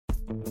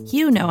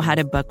You know how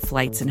to book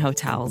flights and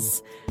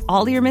hotels.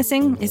 All you're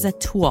missing is a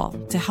tool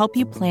to help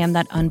you plan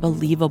that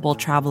unbelievable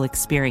travel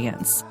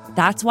experience.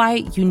 That's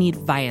why you need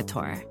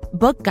Viator.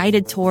 Book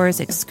guided tours,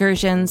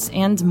 excursions,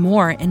 and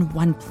more in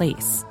one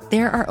place.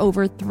 There are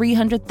over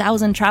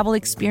 300,000 travel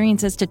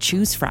experiences to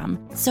choose from,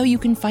 so you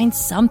can find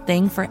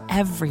something for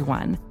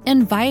everyone.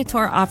 And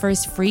Viator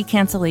offers free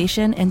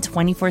cancellation and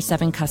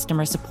 24/7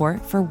 customer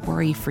support for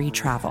worry-free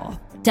travel.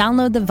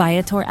 Download the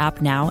Viator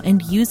app now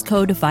and use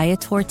code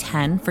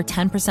Viator10 for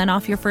 10%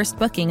 off your first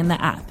booking in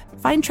the app.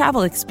 Find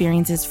travel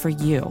experiences for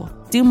you.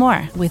 Do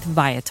more with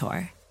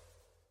Viator.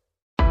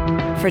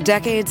 For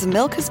decades,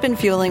 Milk has been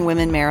fueling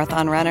women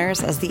marathon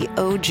runners as the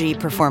OG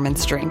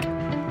performance drink.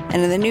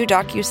 And in the new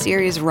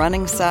docuseries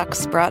Running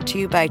Sucks, brought to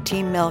you by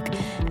Team Milk,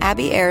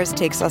 Abby Ayers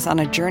takes us on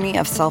a journey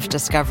of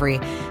self-discovery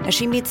as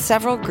she meets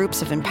several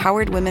groups of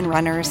empowered women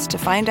runners to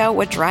find out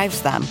what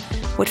drives them,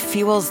 what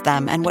fuels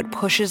them, and what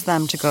pushes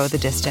them to go the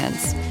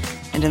distance.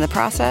 And in the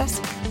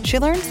process, she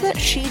learns that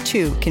she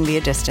too can be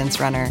a distance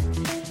runner.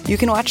 You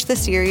can watch the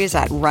series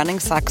at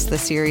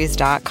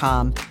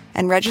runningsuckstheseries.com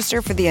and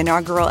register for the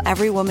inaugural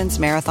Every Woman's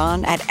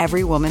Marathon at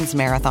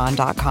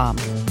everywomansmarathon.com.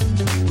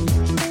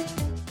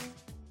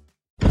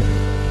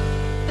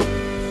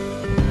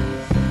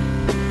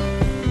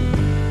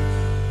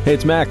 Hey,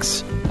 it's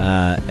Max.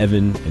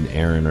 Evan and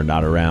Aaron are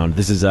not around.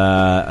 This is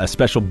a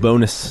special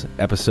bonus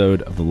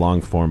episode of the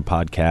Longform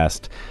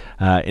podcast.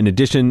 In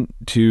addition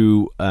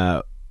to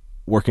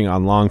working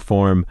on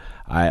Longform,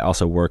 I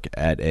also work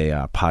at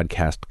a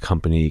podcast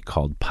company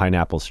called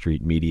Pineapple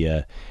Street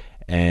Media.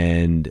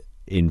 And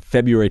in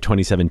February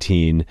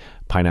 2017,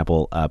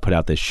 Pineapple put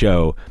out this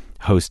show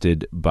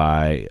hosted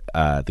by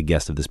the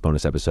guest of this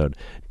bonus episode,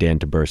 Dan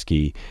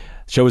Taberski.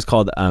 The show is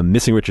called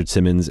Missing Richard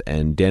Simmons,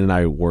 and Dan and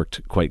I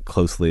worked quite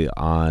closely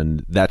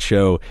on that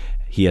show.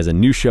 He has a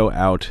new show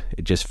out.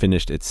 It just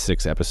finished its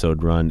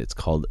 6-episode run. It's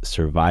called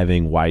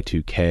Surviving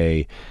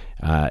Y2K.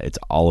 It's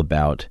all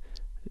about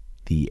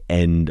the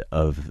end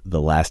of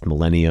the last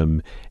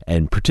millennium,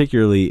 and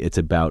particularly it's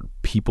about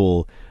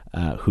people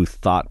who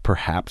thought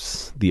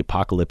perhaps the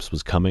apocalypse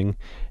was coming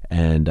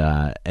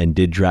and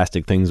did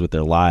drastic things with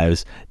their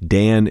lives.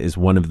 Dan is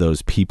one of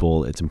those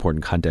people. It's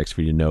important context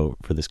for you to know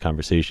for this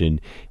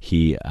conversation.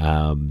 He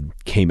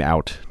came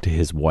out to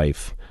his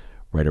wife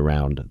right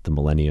around the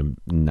millennium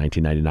in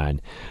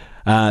 1999.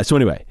 So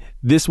anyway,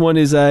 this one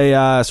is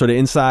a sort of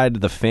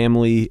inside the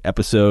family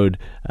episode.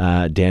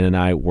 Dan and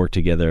I worked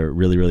together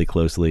really, really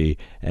closely,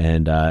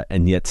 and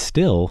yet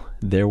still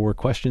there were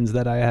questions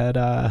that I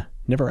had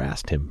never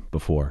asked him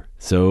before.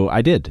 So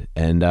I did,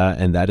 and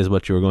that is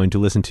what you're going to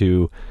listen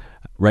to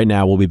right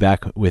now. We'll be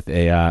back with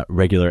a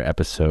regular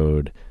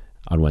episode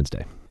on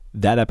Wednesday.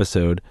 That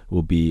episode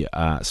will be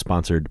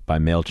sponsored by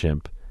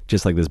MailChimp,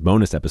 just like this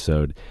bonus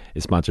episode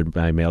is sponsored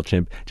by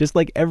MailChimp, just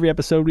like every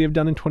episode we have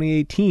done in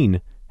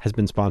 2018 has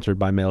been sponsored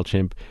by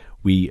MailChimp.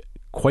 We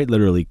quite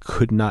literally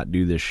could not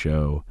do this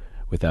show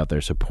without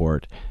their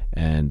support,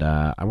 and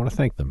I want to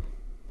thank them.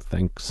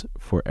 Thanks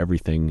for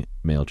everything,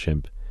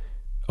 MailChimp.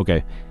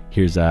 Okay,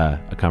 here's a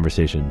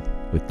conversation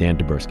with Dan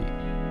Taberski.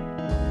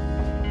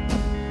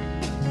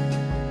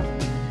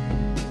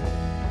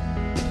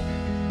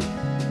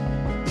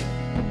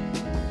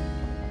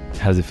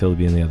 How does it feel to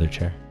be in the other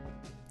chair?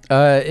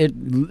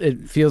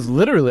 It feels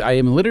literally, I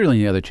am literally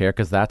in the other chair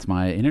because that's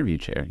my interview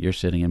chair. You're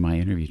sitting in my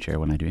interview chair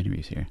when I do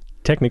interviews here.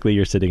 Technically,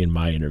 you're sitting in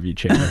my interview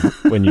chair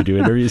when you do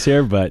interviews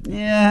here, but...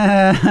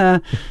 Yeah,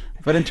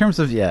 but in terms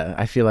of,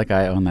 I feel like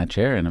I own that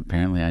chair, and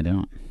apparently I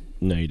don't.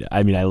 No, you don't.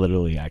 I mean, I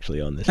literally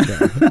actually own this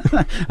chair.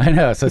 I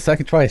know. So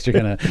second twice, you're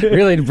going to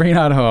really bring it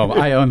on home.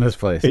 I own this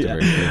place.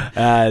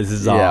 This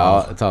is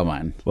all. It's all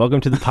mine. Welcome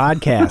to the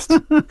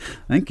podcast.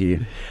 Thank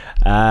you.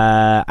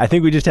 I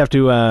think we just have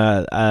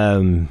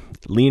to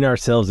lean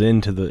ourselves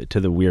into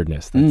the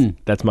weirdness.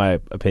 That's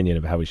my opinion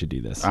of how we should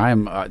do this.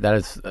 I'm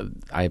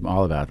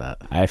all about that.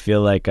 I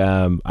feel like I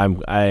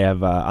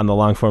have on the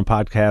Longform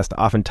podcast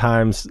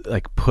oftentimes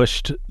like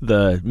pushed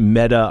the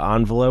meta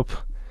envelope.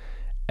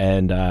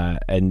 And I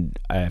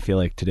feel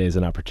like today is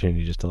an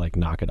opportunity just to like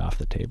knock it off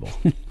the table.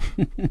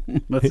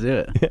 Let's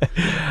do it.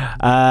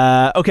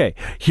 Okay,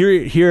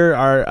 here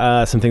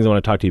are some things I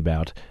want to talk to you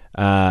about.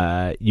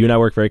 You and I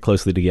work very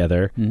closely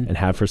together and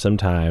have for some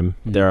time.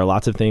 There are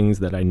lots of things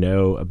that I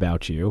know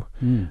about you,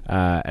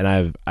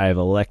 and I've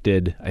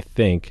elected, I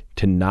think,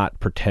 to not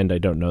pretend I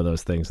don't know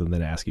those things and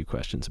then ask you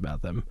questions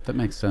about them. That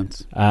makes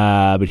sense.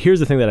 But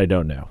here's the thing that I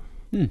don't know,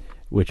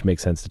 which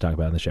makes sense to talk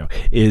about in the show,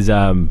 is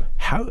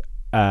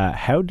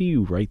how do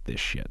you write this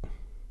shit?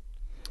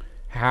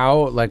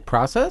 How, like,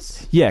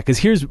 process? Yeah, because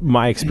here's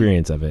my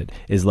experience of it,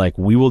 is like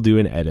we will do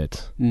an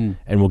edit and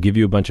we'll give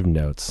you a bunch of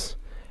notes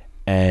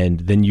and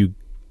then you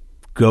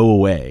go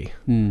away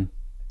and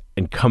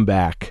come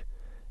back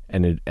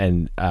and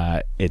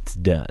it's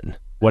done.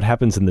 What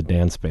happens in the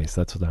dance space?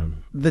 That's what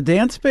I'm... The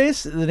dance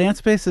space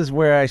is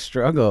where I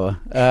struggle.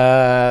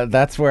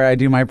 That's where I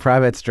do my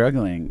private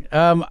struggling.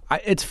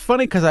 It's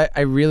funny because I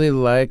really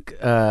like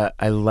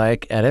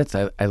edits.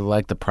 I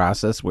like the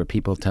process where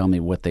people tell me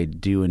what they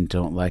do and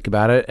don't like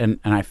about it. And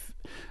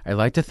I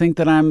like to think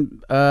that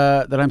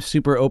I'm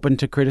super open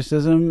to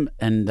criticism,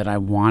 and that I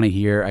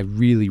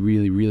really,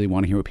 really, really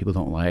want to hear what people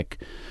don't like.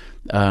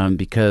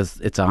 Because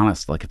it's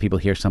honest. Like, if people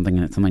hear something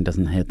and something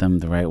doesn't hit them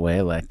the right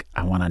way, like,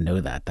 I want to know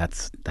that.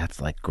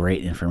 That's like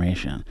great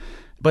information.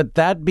 But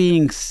that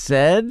being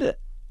said,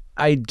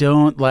 I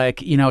don't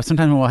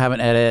sometimes we'll have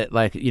an edit,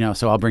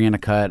 so I'll bring in a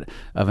cut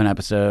of an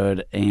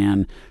episode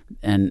and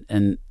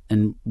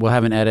we'll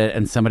have an edit,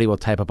 and somebody will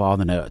type up all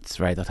the notes,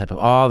 right? They'll type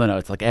up all the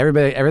notes, like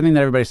everything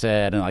that everybody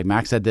said, and like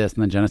Max said this,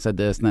 and then Jenna said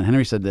this, and then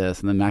Henry said this,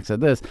 and then Max said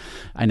this.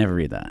 I never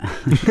read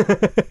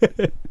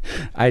that.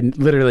 I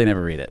literally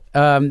never read it.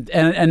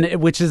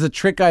 And which is a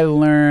trick I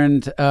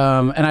learned,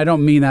 and I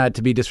don't mean that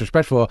to be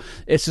disrespectful.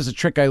 It's just a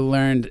trick I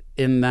learned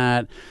in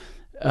that,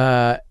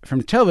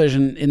 from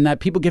television, in that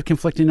people give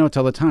conflicting notes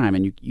all the time,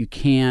 and you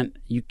can't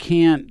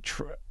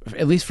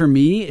at least for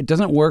me, it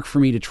doesn't work for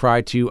me to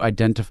try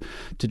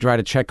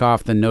to check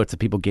off the notes that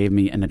people gave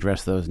me and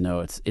address those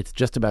notes. It's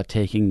just about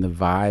taking the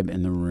vibe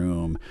in the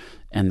room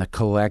and the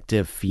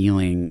collective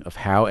feeling of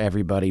how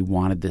everybody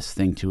wanted this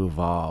thing to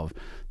evolve,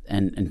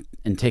 and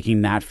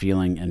taking that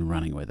feeling and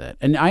running with it.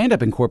 And I end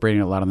up incorporating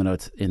a lot of the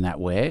notes in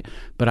that way,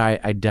 but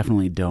I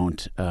definitely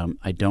don't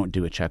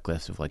do a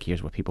checklist of like,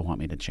 here's what people want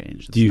me to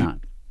change. Do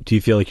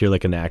you feel like you're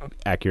like an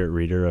accurate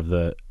reader of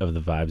the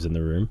vibes in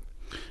the room?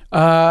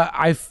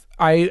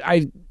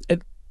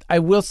 I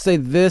will say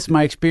this,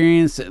 my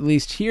experience, at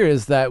least here,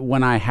 is that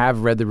when I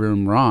have read the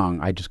room wrong,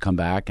 I just come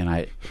back and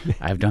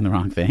I've done the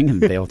wrong thing,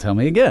 and they'll tell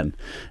me again.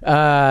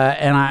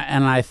 And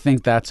I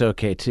think that's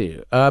okay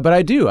too. But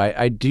I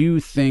do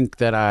think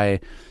that I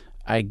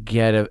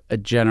get a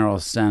general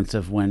sense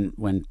of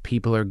when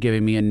people are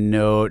giving me a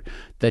note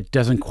that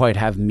doesn't quite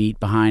have meat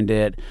behind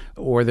it,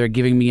 or they're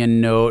giving me a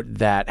note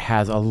that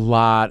has a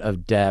lot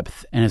of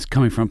depth and is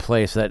coming from a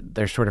place that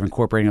they're sort of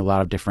incorporating a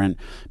lot of different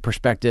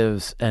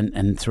perspectives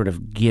and sort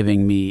of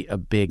giving me a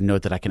big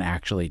note that I can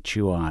actually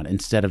chew on,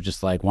 instead of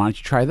just like, why don't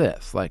you try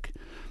this? Like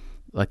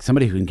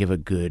somebody who can give a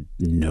good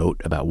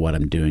note about what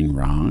I'm doing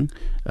wrong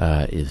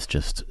is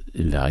just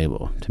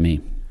invaluable to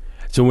me.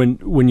 So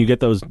when you get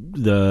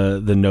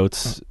the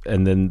notes,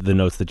 and then the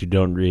notes that you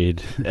don't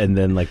read, and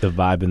then like the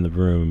vibe in the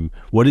room,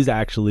 what is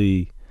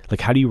actually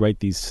like? How do you write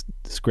these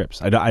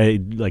scripts? I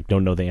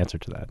don't know the answer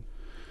to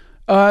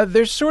that.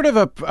 There's sort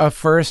of a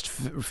first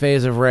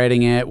phase of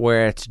writing it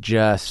where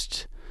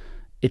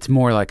it's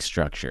more like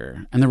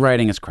structure, and the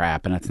writing is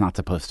crap, and it's not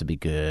supposed to be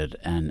good,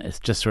 and it's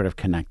just sort of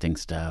connecting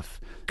stuff.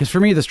 Because for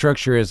me, the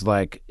structure is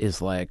like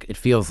it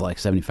feels like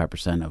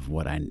 75% of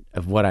what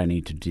I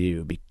need to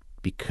do.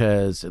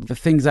 Because the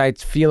things I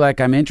feel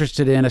like I'm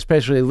interested in,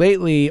 especially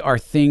lately, are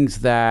things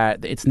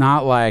that it's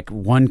not like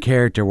one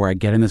character where I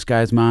get in this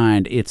guy's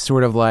mind. It's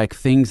sort of like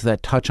things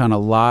that touch on a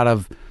lot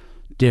of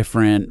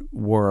different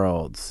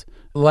worlds.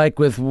 Like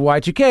with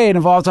Y2K, it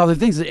involves all the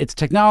things. It's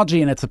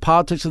technology, and it's the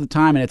politics of the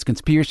time, and it's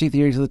conspiracy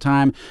theories of the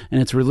time, and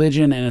it's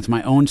religion, and it's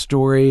my own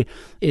story.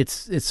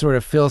 It's sort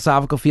of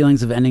philosophical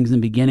feelings of endings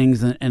and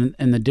beginnings, and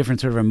the different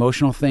sort of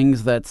emotional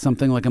things that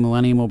something like a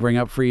millennium will bring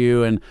up for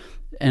you. And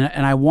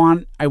I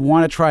want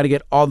to try to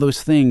get all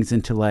those things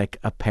into like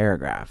a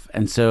paragraph.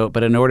 And so,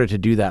 but in order to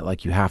do that,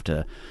 like you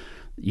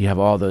have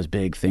all those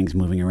big things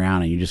moving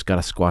around, and you just got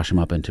to squash them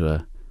up into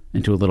a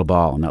little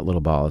ball, and that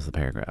little ball is the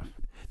paragraph.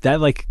 That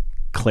like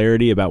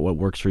clarity about what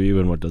works for you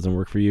and what doesn't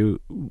work for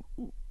you,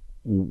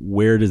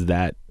 where does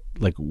that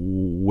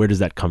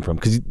come from?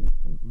 Because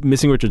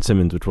Missing Richard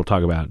Simmons, which we'll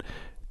talk about,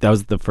 that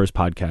was the first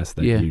podcast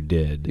that you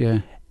did.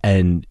 Yeah.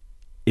 And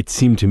it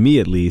seemed to me,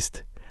 at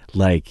least,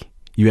 like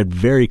you had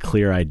very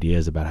clear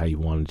ideas about how you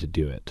wanted to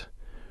do it,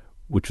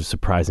 which was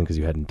surprising because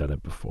you hadn't done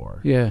it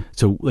before. Yeah.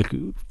 So like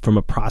from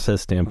a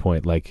process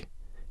standpoint, like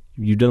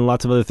you've done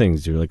lots of other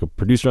things. You're like a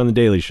producer on The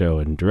Daily Show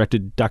and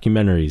directed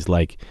documentaries.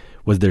 Like,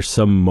 was there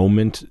some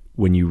moment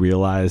when you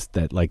realized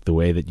that like the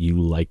way that you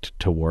liked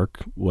to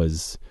work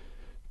was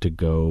to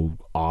go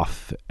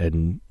off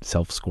and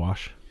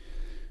self-squash?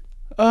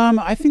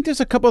 I think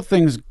there's a couple of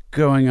things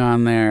going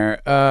on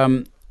there.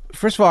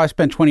 First of all, I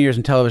spent 20 years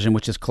in television,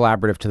 which is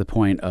collaborative to the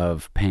point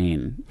of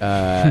pain.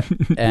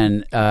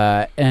 And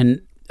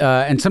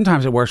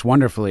sometimes it works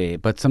wonderfully,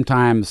 but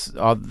sometimes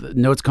all the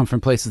notes come from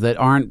places that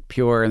aren't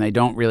pure and they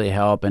don't really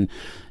help.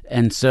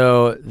 And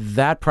so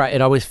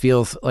it always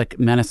feels like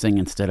menacing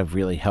instead of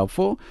really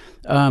helpful.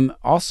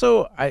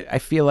 Also, I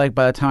feel like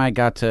by the time I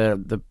got to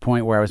the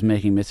point where I was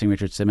making Missing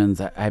Richard Simmons,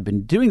 I've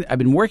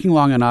been working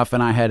long enough,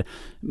 and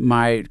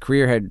my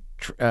career had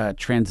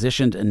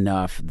transitioned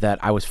enough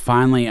that I was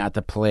finally at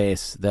the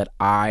place that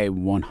I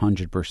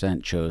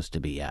 100% chose to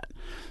be at.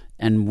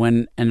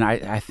 And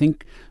I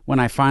think when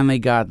I finally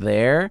got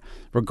there,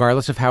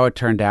 regardless of how it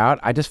turned out,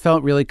 I just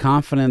felt really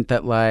confident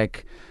that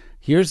like,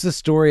 here's the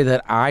story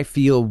that I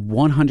feel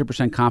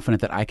 100%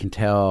 confident that I can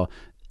tell,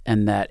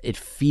 and that it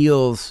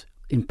feels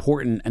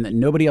important, and that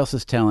nobody else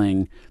is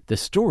telling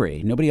this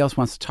story. Nobody else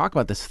wants to talk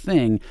about this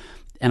thing.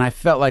 And I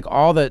felt like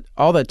all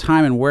the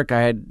time and work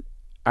I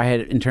I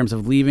had in terms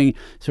of leaving,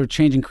 sort of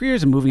changing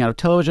careers and moving out of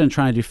television and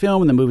trying to do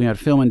film, and then moving out of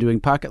film and doing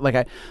pocket.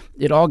 Like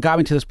it all got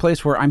me to this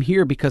place where I'm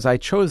here because I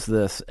chose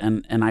this,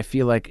 and I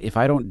feel like if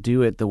I don't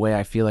do it the way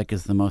I feel like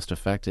is the most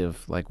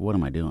effective, like what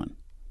am I doing?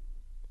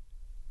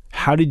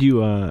 How did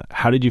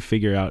you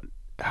figure out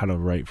how to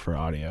write for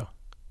audio?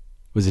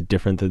 Was it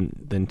different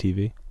than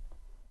TV?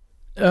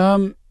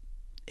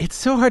 It's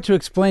so hard to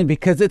explain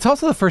because it's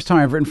also the first time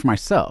I've written for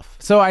myself.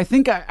 So I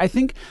think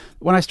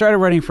when I started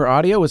writing for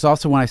audio was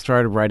also when I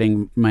started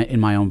writing in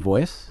my own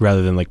voice,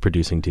 rather than like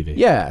producing TV.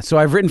 Yeah. So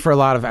I've written for a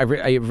lot of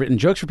I've written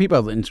jokes for people.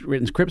 I've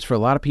written scripts for a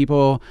lot of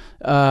people,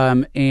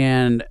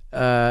 and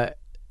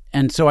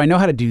so I know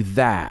how to do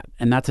that.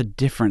 And that's a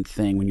different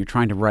thing when you're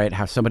trying to write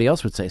how somebody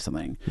else would say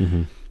something.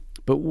 Mm-hmm.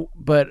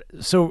 But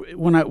so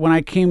when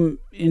I came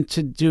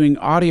into doing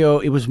audio,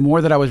 it was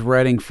more that I was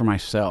writing for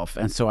myself,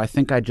 and so I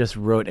think I just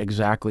wrote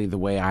exactly the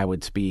way I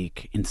would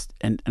speak,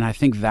 and I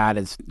think that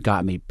has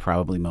got me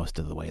probably most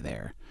of the way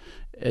there.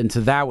 And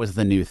so that was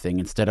the new thing.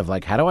 Instead of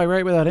like, how do I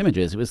write without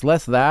images? It was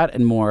less that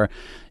and more,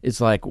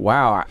 it's like,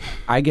 wow,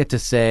 I get to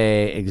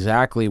say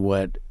exactly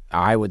what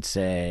I would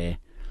say.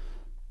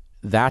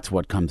 That's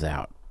what comes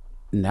out.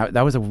 And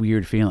that was a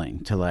weird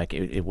feeling to like.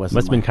 It wasn't.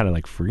 Must have been kind of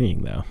like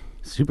freeing though.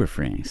 Super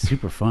freeing,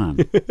 super fun.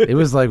 It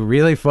was like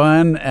really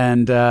fun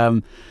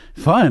and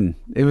fun.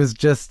 It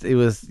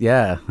was,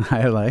 yeah,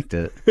 I liked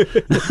it.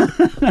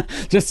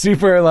 Just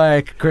super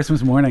like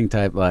Christmas morning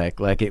type,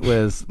 like it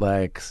was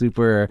like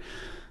super,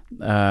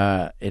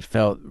 it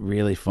felt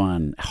really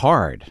fun,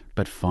 hard,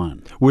 but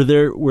fun. Were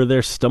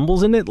there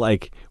stumbles in it?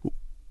 Like,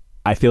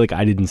 I feel like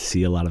I didn't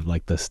see a lot of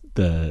like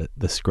the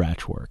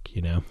scratch work,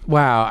 you know?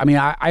 Wow. I mean,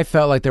 I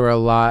felt like there were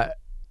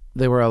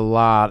a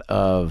lot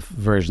of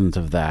versions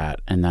of that,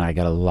 and then I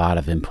got a lot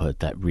of input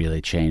that really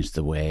changed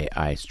the way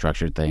I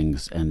structured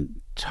things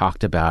and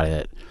talked about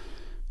it.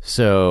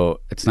 So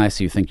it's nice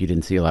you think you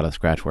didn't see a lot of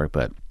scratch work,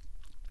 but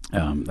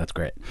that's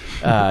great.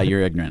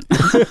 You're ignorant.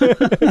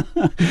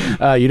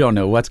 You don't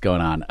know what's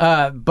going on.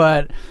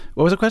 But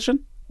what was the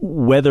question?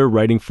 Whether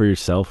writing for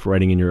yourself,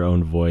 writing in your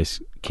own voice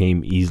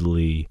came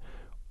easily,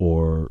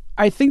 or...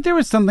 I think there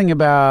was something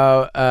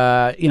about,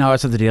 I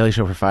was at the Daily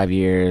Show for 5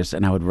 years,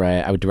 and I would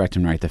direct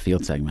and write the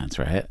field segments,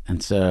 right?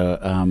 And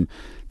so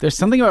there's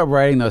something about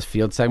writing those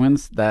field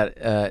segments that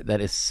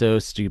is so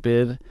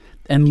stupid,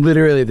 and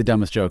literally the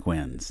dumbest joke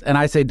wins. And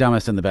I say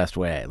dumbest in the best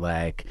way.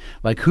 Like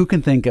who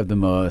can think of the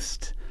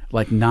most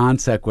like non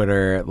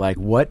sequitur, like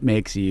what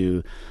makes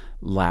you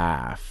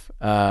laugh?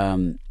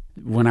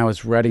 When I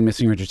was writing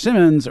Missing Richard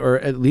Simmons, or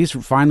at least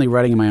finally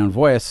writing in my own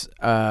voice,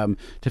 to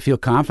feel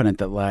confident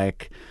that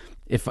like,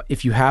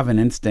 if you have an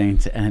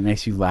instinct and it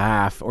makes you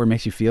laugh or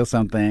makes you feel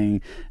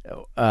something,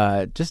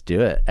 just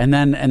do it. And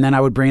then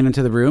I would bring it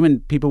into the room,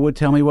 and people would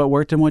tell me what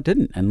worked and what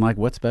didn't, and like,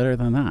 what's better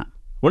than that?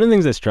 One of the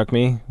things that struck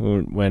me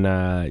when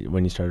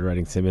you started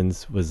writing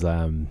Simmons was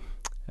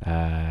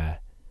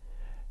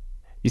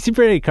you seem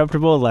pretty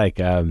comfortable like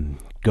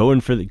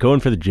going for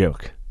the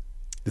joke.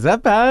 Is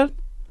that bad?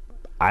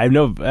 I have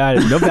no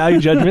value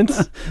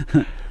judgments.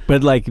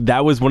 But like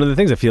that was one of the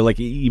things I feel like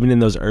even in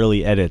those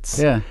early edits,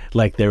 yeah,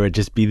 like there would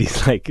just be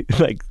these like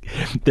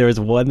there was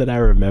one that I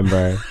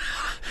remember.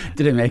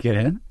 Did it make it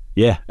in?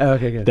 Yeah. Oh,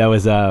 okay, good. That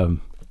was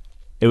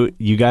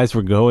you guys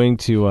were going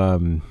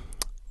to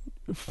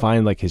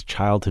find like his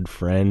childhood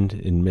friend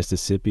in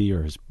Mississippi,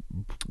 or his,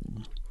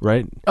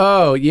 right?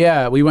 Oh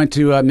yeah, we went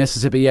to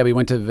Mississippi. Yeah, we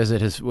went to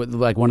visit his,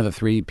 like one of the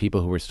three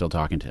people who were still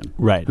talking to him.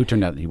 Right. Who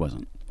turned out he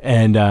wasn't.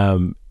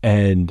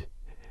 And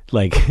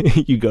like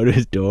you go to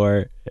his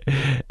door,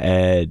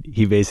 and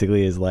he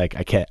basically is like,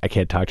 I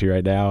can't talk to you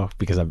right now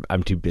because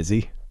I'm too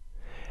busy.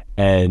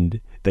 And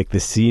like the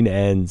scene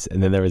ends,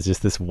 and then there was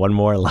just this one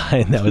more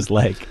line that was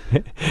like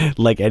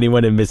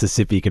anyone in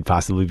Mississippi could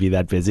possibly be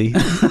that busy.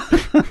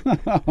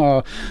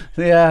 Oh,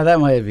 yeah, that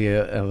might be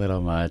a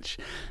little much.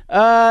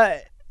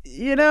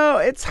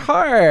 It's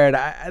hard.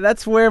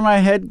 That's where my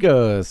head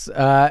goes.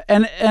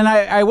 And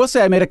I will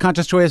say I made a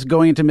conscious choice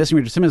going into Missing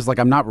Richard Simmons. Like,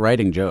 I'm not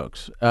writing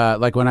jokes.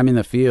 Like when I'm in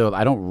the field,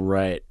 I don't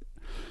write.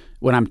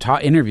 When I'm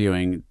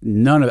interviewing,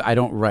 I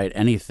don't write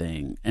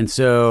anything. And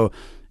so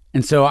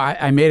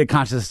I made a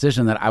conscious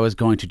decision that I was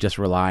going to just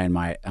rely on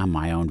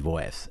my own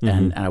voice,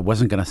 and I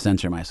wasn't going to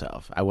censor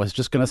myself. I was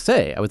just going to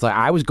say,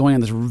 I was going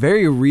on this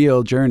very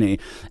real journey.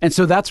 And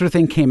so that sort of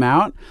thing came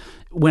out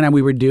when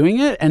we were doing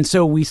it. And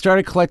so we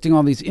started collecting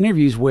all these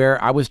interviews where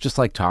I was just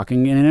like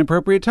talking in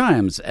inappropriate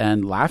times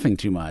and laughing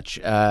too much,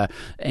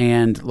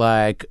 and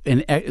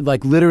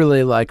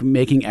literally like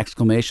making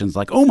exclamations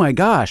like, oh my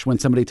gosh, when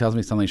somebody tells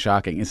me something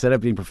shocking, instead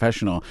of being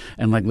professional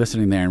and like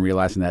listening there and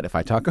realizing that if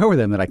I talk over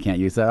them that I can't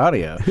use that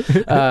audio.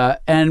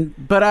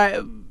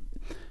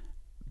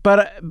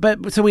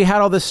 But so we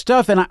had all this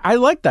stuff, and I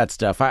like that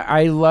stuff.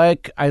 I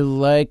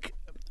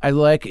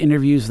like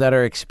interviews that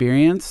are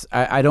experience.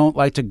 I don't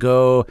like to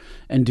go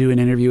and do an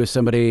interview with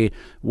somebody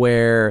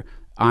where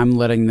I'm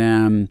letting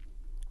them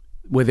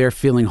where they're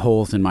filling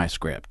holes in my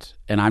script.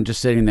 And I'm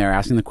just sitting there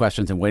asking the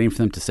questions and waiting for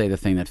them to say the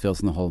thing that fills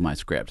in the hole in my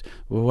script.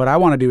 Well, what I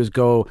want to do is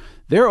go,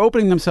 they're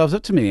opening themselves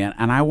up to me, and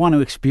I want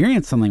to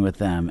experience something with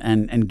them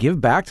and give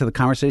back to the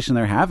conversation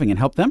they're having and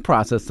help them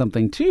process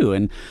something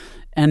too.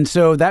 And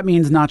so that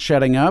means not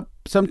shutting up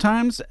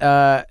sometimes.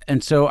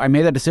 And so I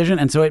made that decision.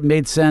 And so it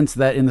made sense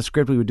that in the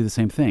script we would do the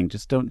same thing.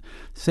 Just don't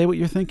say what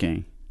you're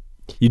thinking.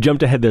 You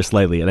jumped ahead there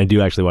slightly, and I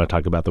do actually want to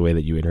talk about the way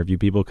that you interview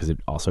people because it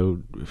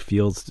also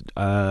feels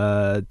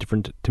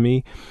different to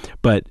me.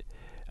 But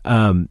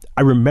I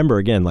remember,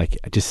 again, like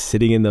just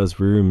sitting in those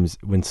rooms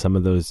when some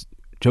of those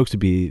jokes would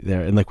be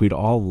there, and like we'd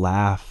all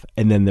laugh,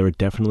 and then there would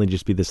definitely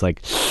just be this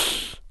like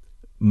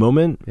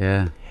moment.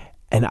 Yeah.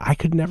 And I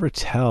could never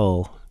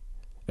tell.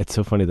 It's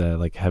so funny that I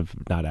like have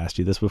not asked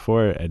you this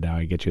before, and now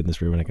I get you in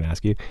this room and I can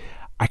ask you.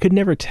 I could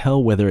never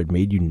tell whether it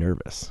made you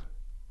nervous.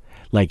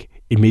 Like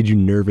it made you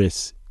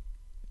nervous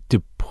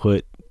to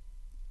put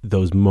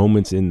those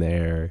moments in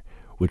there,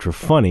 which were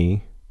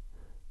funny,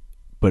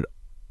 but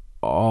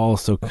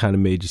also kind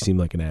of made you seem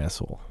like an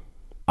asshole.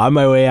 On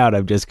my way out,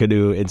 I'm just going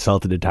to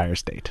insult an entire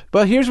state.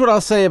 But here's what I'll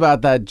say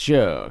about that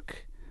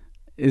joke,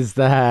 is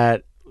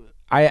that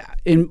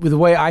in the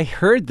way I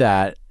heard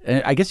that,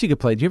 I guess you could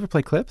play. Do you ever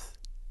play clips?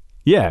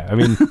 Yeah, I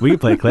mean, we can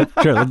play a clip.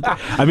 Sure.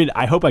 I mean,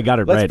 I hope I got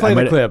it right. Play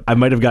the clip. I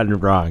might have gotten it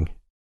wrong.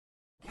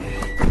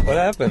 What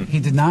happened? He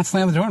did not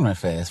slam the door in my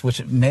face,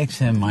 which makes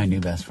him my new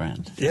best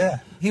friend. Yeah.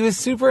 He was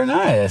super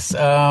nice.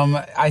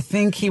 I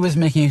think he was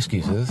making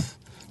excuses.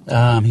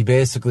 He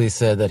basically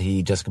said that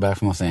he just got back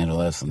from Los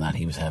Angeles and that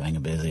he was having a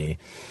busy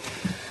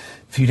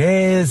few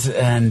days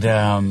and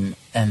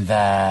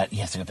that he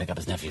has to go pick up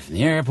his nephew from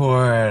the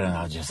airport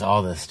and just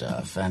all this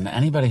stuff. And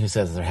anybody who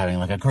says they're having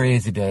like a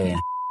crazy day in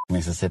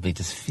Mississippi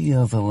just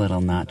feels a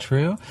little not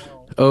true.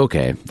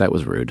 Okay, that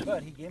was rude.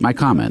 My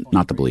comment,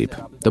 not the bleep.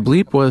 The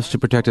bleep was to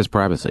protect his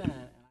privacy.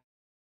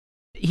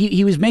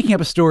 He was making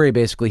up a story,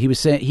 basically. He was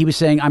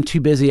saying, I'm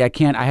too busy, I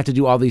have to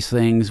do all these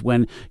things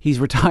when he's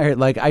retired.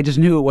 Like, I just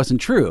knew it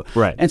wasn't true.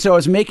 Right. And so I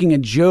was making a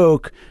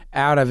joke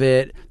out of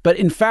it, but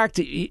in fact,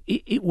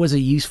 it was a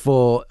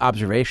useful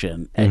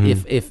observation.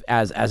 Mm-hmm. If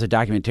as a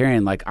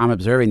documentarian, like, I'm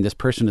observing this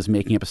person is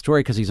making up a story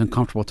because he's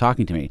uncomfortable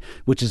talking to me,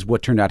 which is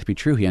what turned out to be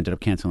true. He ended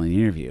up canceling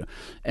the interview.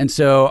 And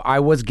so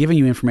I was giving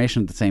you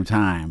information at the same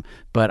time,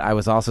 but I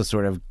was also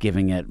sort of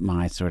giving it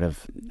my sort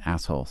of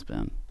asshole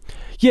spin.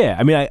 Yeah,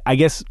 I mean, I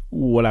guess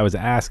what I was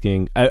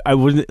asking, I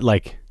wasn't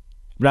like,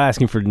 I'm not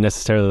asking for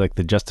necessarily like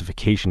the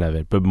justification of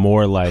it, but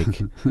more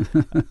like,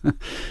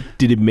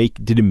 did it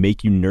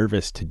make you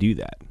nervous to do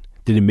that?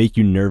 Did it make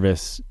you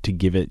nervous to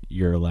give it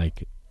your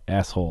like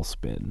asshole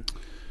spin?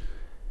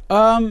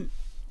 Did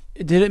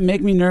it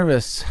make me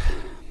nervous?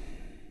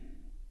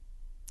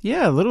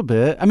 Yeah, a little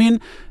bit. I mean,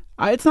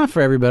 it's not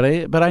for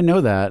everybody, but I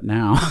know that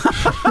now.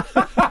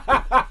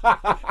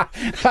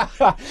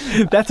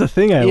 That's a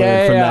thing I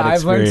learned from that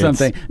experience. I've learned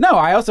something. No,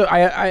 I also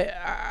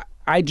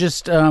I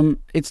just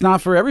it's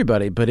not for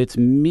everybody, but it's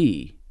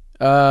me.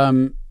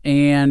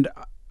 And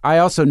I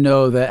also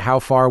know that how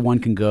far one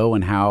can go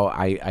and how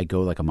I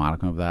go like a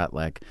modicum of that.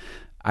 Like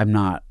I'm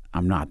not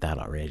that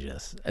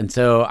outrageous. And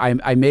so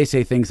I may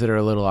say things that are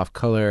a little off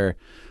color,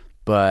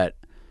 but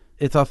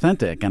it's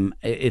authentic and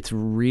it's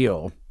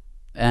real.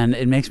 And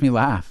it makes me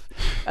laugh.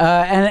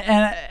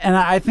 And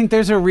I think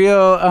there's a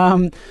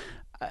real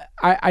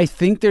I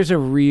think there's a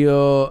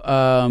real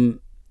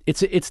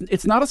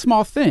it's not a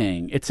small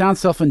thing. It sounds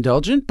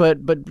self-indulgent, but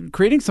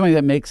creating something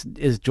that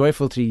is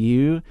joyful to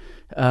you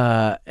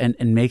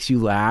and makes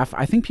you laugh.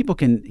 I think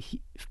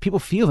people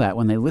feel that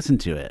when they listen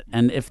to it.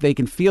 And if they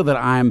can feel that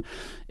I'm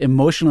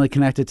emotionally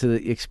connected to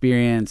the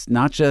experience,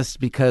 not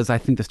just because I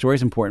think the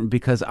story's important,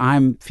 because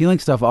I'm feeling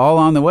stuff all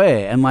along the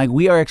way. And like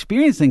we are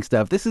experiencing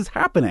stuff. This is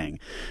happening.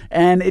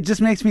 And it just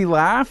makes me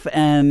laugh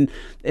and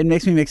it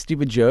makes me make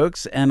stupid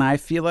jokes. And I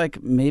feel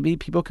like maybe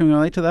people can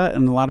relate to that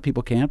and a lot of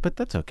people can't, but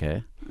that's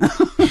okay.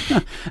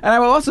 And I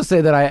will also say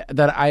that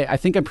I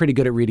think I'm pretty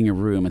good at reading a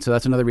room, and so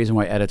that's another reason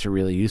why edits are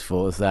really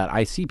useful. Is that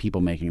I see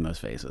people making those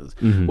faces.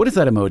 Mm-hmm. What is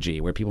that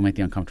emoji where people make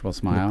the uncomfortable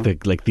smile? The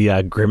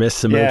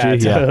grimace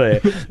emoji. Yeah,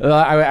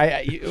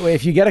 totally.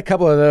 If you get a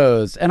couple of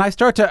those, and I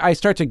start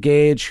to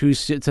gauge whose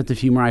sense of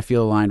humor I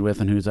feel aligned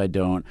with and whose I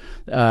don't,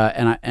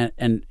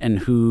 and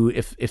who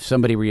if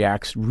somebody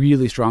reacts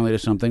really strongly to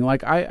something,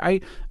 like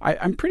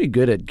I'm pretty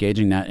good at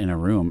gauging that in a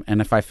room,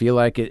 and if I feel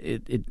like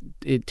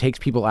it takes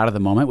people out of the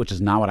moment, which is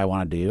not what I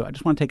want to do. I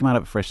just want to take them out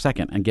of it for a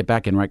second and get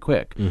back in right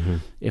quick. Mm-hmm.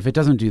 If it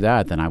doesn't do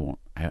that, then I won't.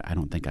 I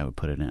don't think I would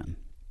put it in.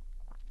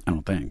 I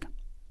don't think.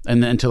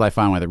 And then, until I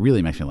find one that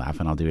really makes me laugh,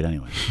 and I'll do it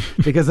anyway.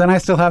 Because then I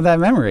still have that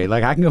memory.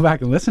 Like I can go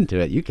back and listen to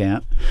it. You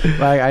can't.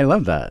 Like I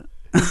love that.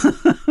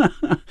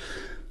 Do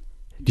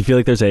you feel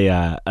like there's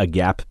a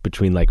gap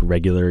between like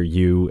regular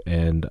you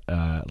and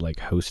like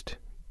host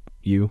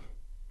you?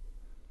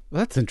 Well,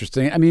 that's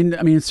interesting. I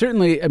mean,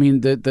 certainly. I mean,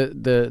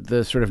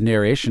 the sort of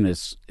narration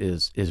is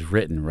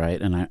written,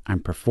 right, and I'm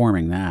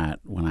performing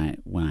that when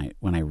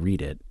I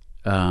read it.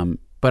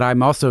 But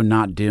I'm also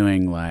not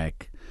doing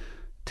like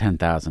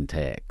 10,000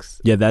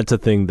 takes. Yeah, that's a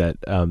thing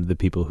that the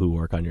people who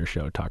work on your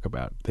show talk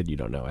about that you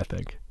don't know, I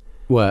think.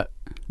 What?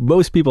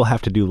 Most people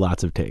have to do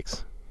lots of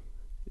takes.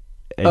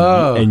 And,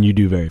 and you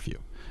do very few.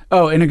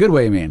 Oh, in a good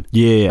way, you mean?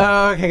 Yeah.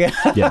 Oh, okay.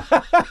 Yeah.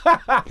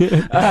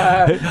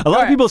 A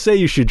lot of people say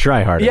you should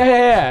try harder.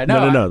 Yeah.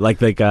 No. Like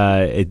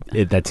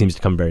that seems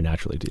to come very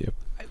naturally to you.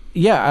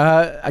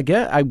 Yeah,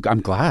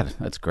 I'm glad.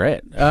 That's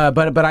great.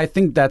 But I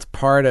think that's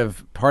part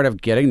of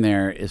getting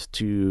there is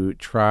to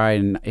try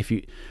and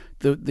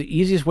the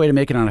easiest way to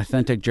make it an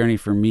authentic journey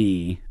for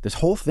me, this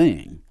whole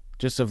thing,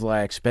 just of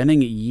like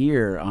spending a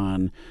year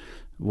on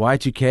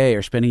Y2K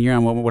or spending a year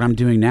on what I'm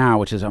doing now,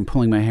 which is I'm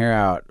pulling my hair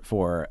out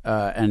for,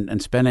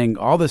 and spending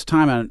all this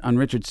time on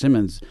Richard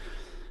Simmons,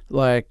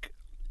 like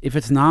if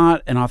it's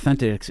not an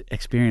authentic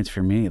experience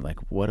for me, like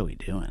what are we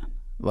doing?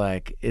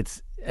 Like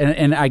it's.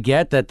 And I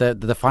get that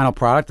the final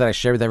product that I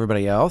share with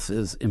everybody else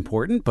is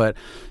important, but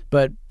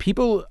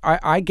people,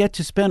 I get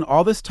to spend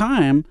all this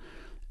time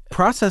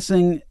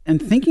processing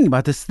and thinking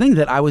about this thing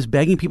that I was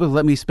begging people to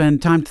let me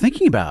spend time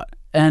thinking about,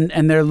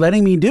 and they're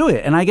letting me do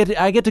it, and I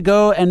get to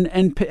go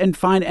and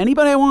find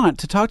anybody I want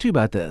to talk to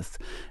about this,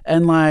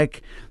 and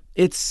like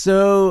it's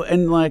so,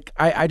 and like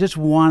I just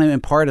want to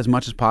impart as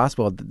much as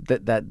possible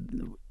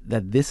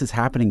that this is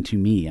happening to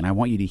me, and I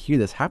want you to hear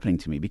this happening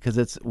to me because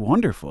it's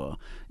wonderful.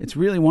 It's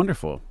really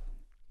wonderful.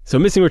 So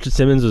Missing Richard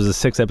Simmons was a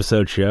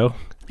 6-episode show.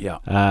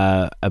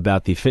 Yeah.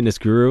 About the fitness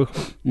guru,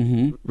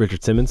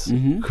 Richard Simmons,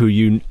 who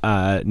you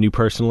knew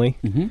personally,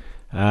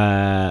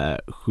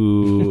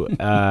 who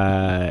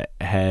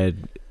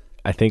had,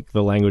 I think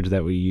the language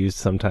that we used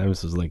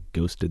sometimes was like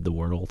ghosted the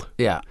world.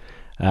 Yeah.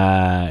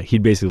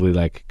 He'd basically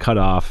like cut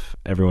off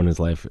everyone in his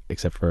life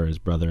except for his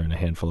brother and a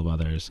handful of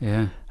others.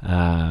 Yeah.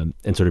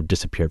 And sort of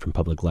disappeared from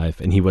public life.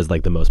 And he was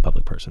like the most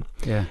public person.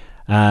 Yeah.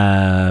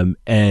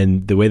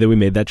 And the way that we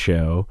made that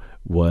show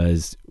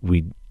was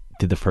we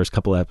did the first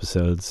couple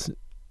episodes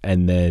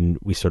and then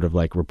we sort of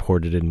like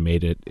reported and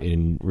made it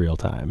in real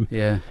time.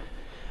 Yeah.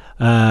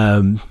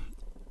 And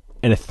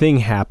a thing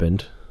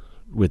happened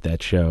with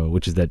that show,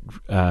 which is that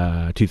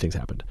 2 things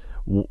happened.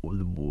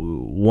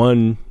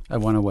 One, I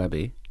want a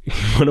Webby.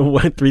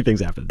 3 things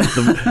happened.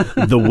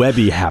 The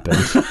Webby happened.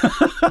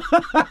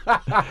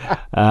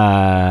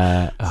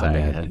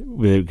 Sorry,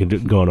 we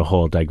could go on a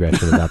whole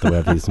digression about the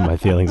Webbies and my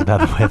feelings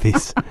about the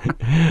Webbies,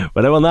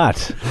 but I will not.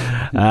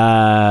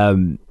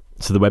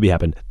 So the Webby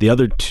happened. The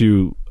other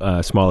 2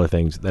 smaller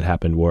things that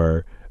happened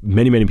were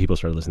many people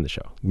started listening to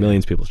the show.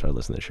 Millions of people started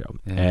listening to the show,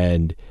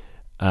 and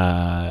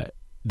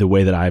the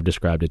way that I've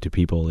described it to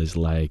people is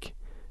like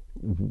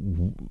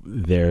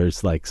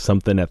there's like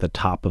something at the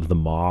top of the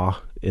maw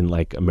in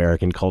like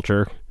American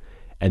culture,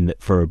 and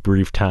that for a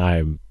brief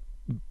time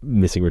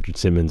Missing Richard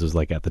Simmons was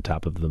like at the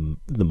top of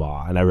the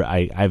maw, and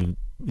I have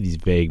these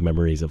vague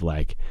memories of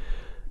like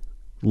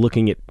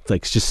looking at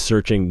like just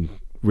searching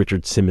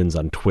Richard Simmons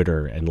on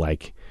Twitter, and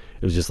like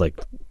it was just like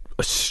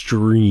a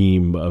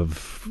stream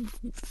of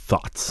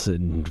thoughts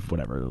and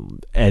whatever.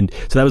 And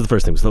so that was the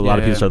first thing. So a lot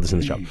of people started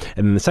listening to the show.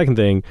 And then the second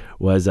thing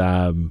was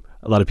a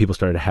lot of people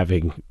started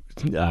having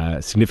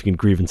significant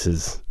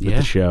grievances with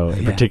the show,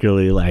 and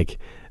particularly like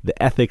the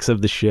ethics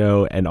of the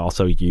show and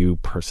also you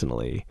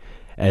personally.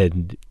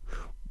 And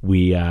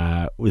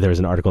there was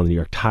an article in the New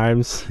York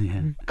Times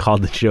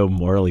called the show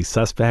morally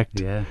suspect.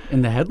 Yeah,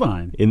 in the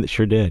headline.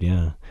 Sure did,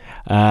 yeah.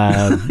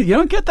 You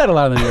don't get that a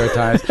lot in the New York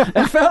Times.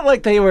 It felt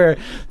like they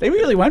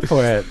really went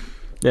for it.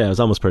 Yeah, it was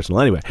almost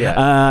personal. Anyway, the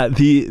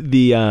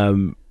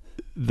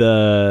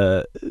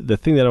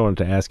thing that I wanted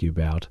to ask you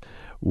about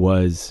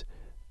was,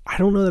 I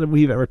don't know that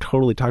we've ever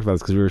totally talked about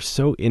this because we were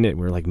so in it.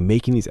 We were like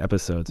making these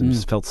episodes and it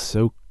just felt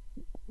so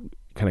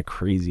kind of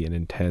crazy and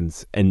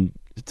intense and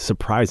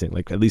surprising.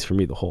 Like, at least for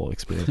me, the whole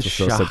experience was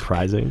so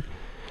surprising.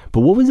 But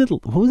what was it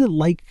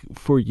like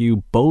for you,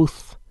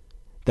 both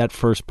that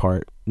first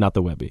part, not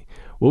the Webby?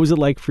 What was it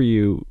like for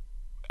you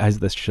as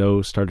the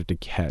show started to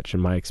catch? In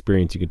my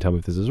experience, you can tell me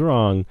if this is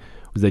wrong,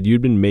 was that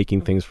you'd been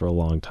making things for a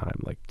long time,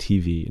 like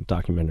TV and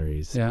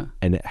documentaries,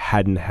 and it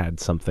hadn't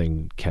had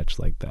something catch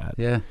like that.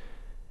 Yeah.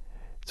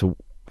 So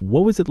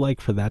what was it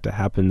like for that to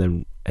happen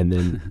then? And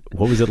then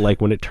what was it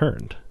like when it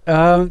turned?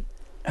 It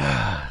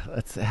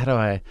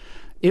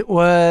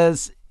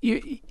was,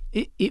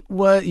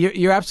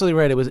 you're absolutely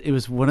right. It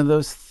was one of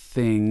those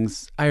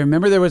things. I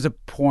remember there was a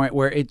point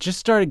where it just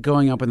started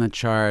going up in the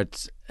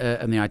charts,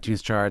 in the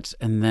iTunes charts.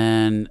 And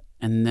then,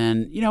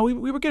 you know,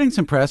 we were getting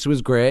some press. It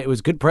was great. It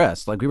was good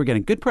press. Like, we were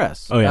getting good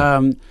press. Oh,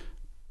 yeah.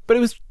 But it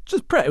was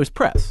just press. It was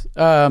press.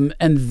 And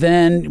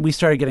then we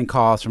started getting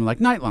calls from like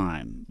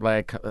Nightline,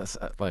 like,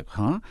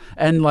 huh?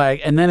 And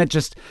then it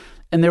just,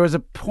 and there was a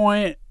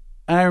point,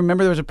 and I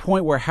remember there was a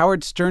point where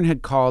Howard Stern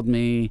had called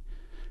me,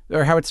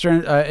 or Howard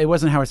Stern, it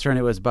wasn't Howard Stern,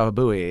 it was Baba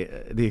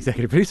Booey, the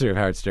executive producer of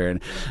Howard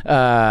Stern,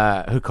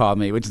 who called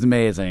me, which is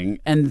amazing.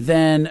 And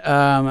then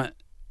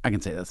I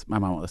can say this. My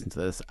mom won't listen to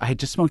this. I had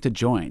just smoked a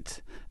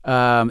joint.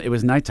 It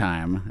was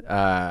nighttime,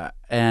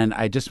 and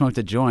I just smoked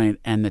a joint.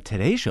 And the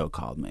Today Show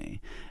called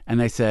me, and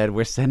they said,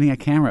 "We're sending a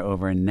camera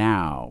over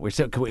now.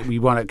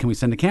 Can we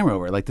send a camera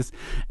over like this?"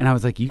 And I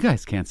was like, "You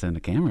guys can't send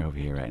a camera over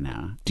here right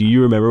now." Do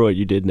you remember what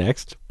you did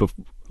next?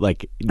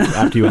 Like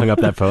after you hung up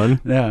that phone?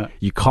 Yeah.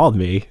 You called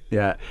me.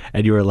 Yeah.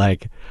 And you were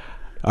like,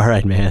 "All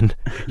right, man,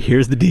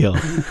 here's the deal."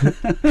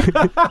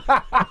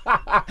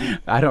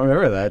 I don't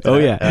remember that. Oh,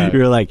 yeah. You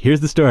were like,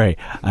 "Here's the story.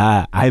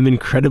 I'm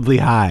incredibly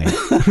high.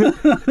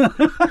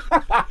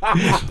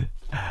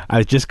 I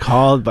was just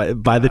called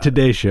by the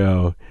Today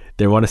Show.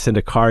 They want to send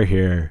a car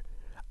here.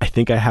 I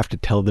think I have to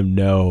tell them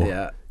no.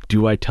 Yeah.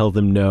 Do I tell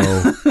them no?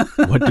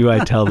 What do I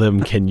tell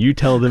them? Can you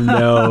tell them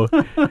no?"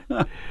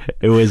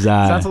 It was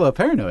sounds a little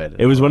paranoid.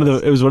 It was one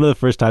of the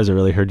first times I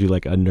really heard you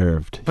like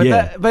unnerved. But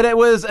yeah. but it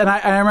was, and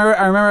I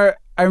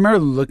remember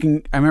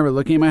looking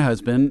at my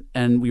husband,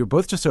 and we were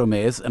both just so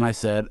amazed. And I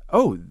said,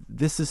 "Oh,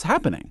 this is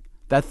happening.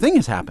 That thing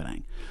is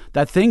happening.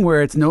 That thing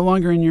where it's no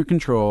longer in your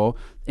control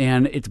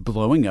and it's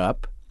blowing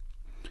up.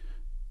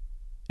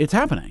 It's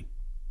happening."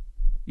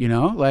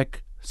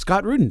 Like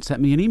Scott Rudin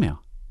sent me an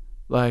email.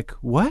 Like,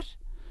 what?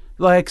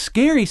 Like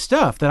scary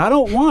stuff that I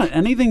don't want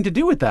anything to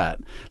do with that.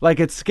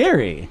 Like, it's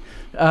scary.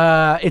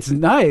 It's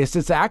nice.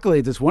 It's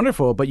accolades. It's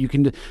wonderful. But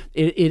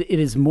it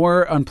is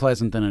more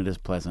unpleasant than it is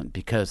pleasant,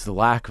 because the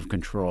lack of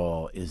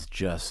control is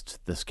just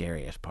the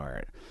scariest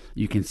part.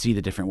 You can see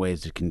the different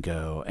ways it can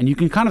go. And you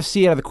can kind of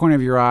see out of the corner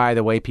of your eye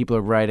the way people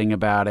are writing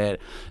about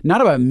it.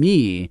 Not about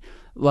me.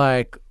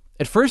 Like,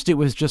 at first it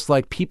was just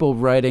like people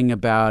writing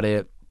about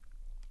it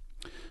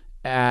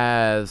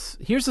as,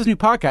 here's this new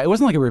podcast. It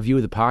wasn't like a review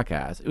of the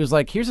podcast. It was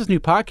like, here's this new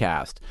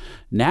podcast.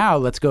 Now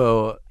let's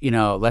go,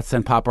 let's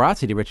send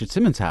paparazzi to Richard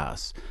Simmons'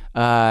 house.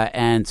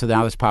 And so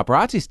now there's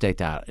paparazzi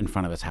staked out in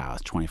front of his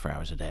house 24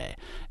 hours a day.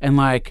 And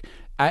like,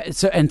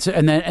 and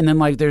then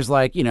like there's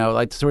like,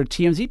 like sort of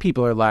TMZ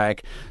people are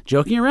like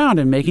joking around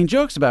and making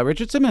jokes about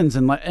Richard Simmons,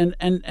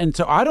 and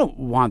so I don't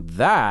want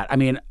that. I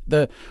mean,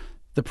 the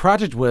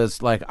project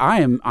was like,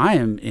 I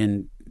am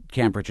in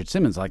Camp Richard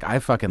Simmons. Like, I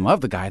fucking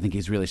love the guy. I think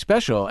he's really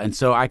special. And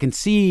so I can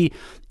see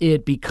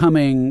it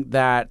becoming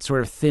that sort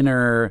of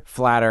thinner,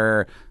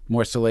 flatter,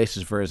 more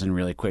salacious version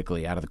really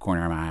quickly out of the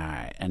corner of my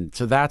eye. And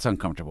so that's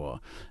uncomfortable.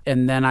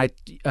 And then I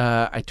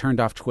turned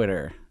off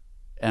Twitter,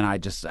 and I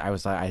turned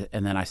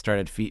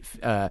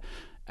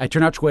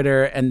off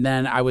Twitter, and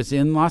then I was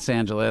in Los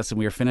Angeles,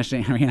 and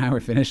Henry and I were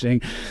finishing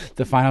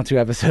the final 2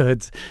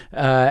 episodes.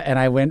 And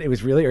it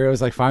was really early. It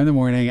was like 5 a.m,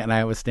 and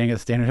I was staying at the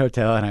Standard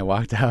Hotel, and I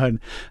walked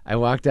down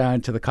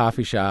to the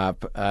coffee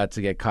shop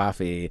to get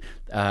coffee.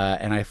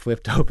 And I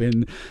flipped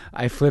open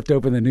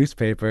the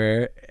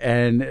newspaper,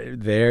 and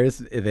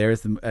there's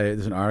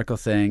an article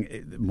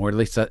saying what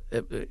was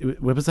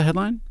the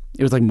headline?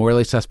 It was like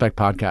Morally Suspect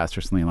Podcast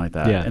or something like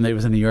that. Yeah. And it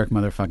was in the New York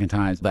motherfucking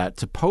Times that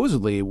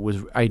supposedly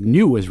I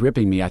knew was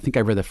ripping me. I think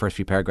I read the first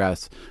few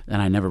paragraphs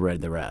and I never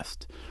read the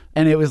rest.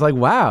 And it was like,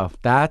 wow,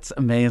 that's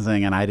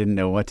amazing. And I didn't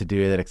know what to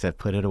do with it except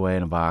put it away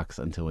in a box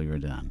until we were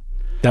done.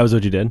 That was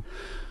what you did?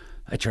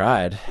 I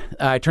tried.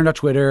 I turned off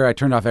Twitter. I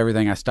turned off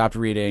everything. I stopped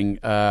reading.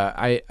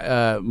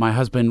 My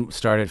husband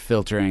started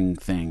filtering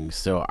things,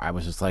 so I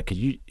was just like,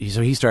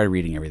 So he started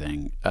reading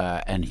everything,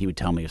 and he would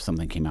tell me if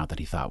something came out that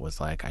he thought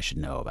was like I should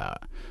know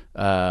about.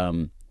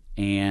 And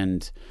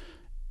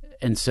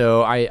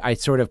so I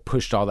sort of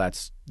pushed all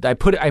that. I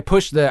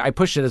pushed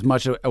it as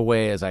much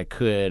away as I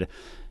could.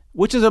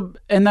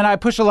 And then I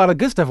pushed a lot of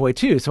good stuff away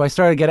too. So I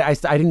started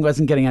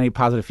wasn't getting any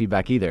positive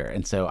feedback either.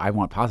 And so I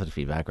want positive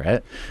feedback,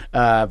 right?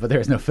 But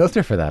there's no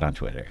filter for that on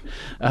Twitter.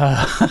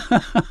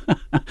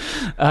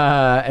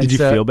 Did you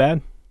feel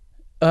bad?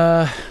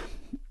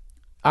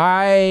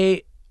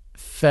 I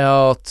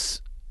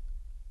felt,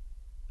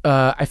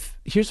 I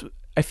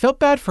felt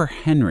bad for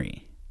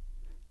Henry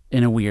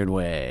in a weird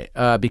way,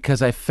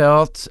 because I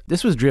felt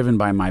this was driven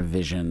by my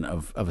vision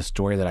of a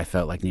story that I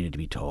felt like needed to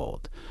be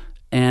told.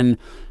 And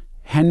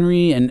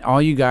Henry and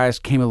all you guys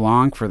came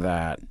along for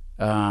that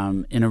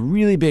in a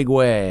really big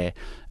way.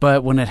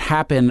 But when it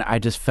happened, I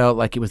just felt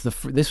like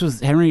this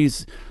was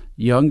Henry's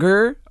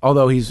younger,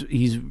 although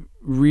he's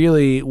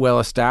really well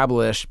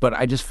established. But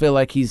I just feel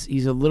like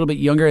he's a little bit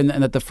younger, and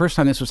that the first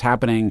time this was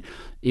happening,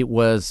 it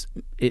was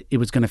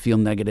going to feel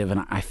negative,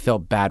 and I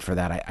felt bad for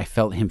that. I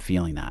felt him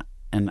feeling that.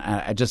 And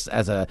I just,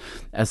 as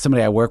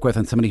somebody I work with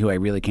and somebody who I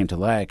really came to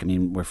like, I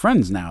mean, we're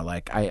friends now.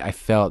 Like I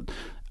felt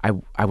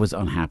I was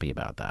unhappy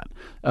about that.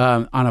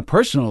 On a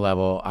personal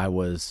level, I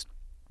was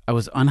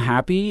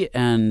unhappy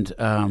and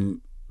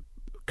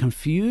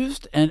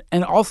confused and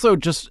also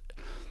just.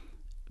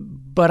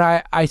 But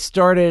I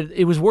started.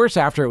 It was worse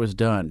after it was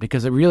done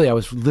because I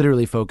was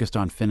literally focused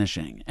on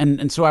finishing,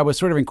 and so I was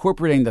sort of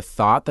incorporating the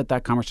thought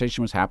that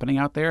conversation was happening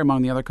out there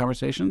among the other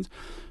conversations.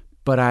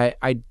 But I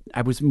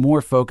was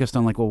more focused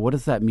on like, well, what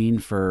does that mean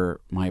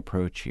for my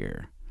approach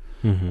here?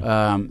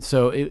 Mm-hmm.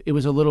 So it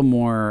was a little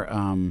more.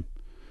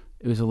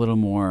 It was a little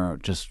more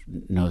just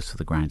nose to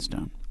the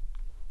grindstone.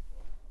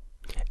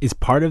 Is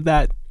part of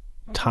that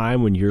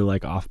time when you're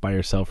like off by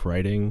yourself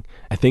writing?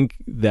 I think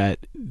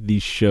that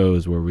these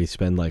shows where we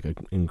spend like an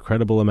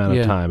incredible amount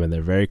of time and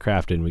they're very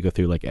crafted and we go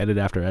through like edit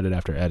after edit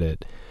after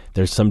edit,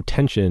 there's some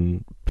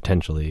tension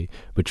potentially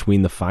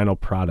between the final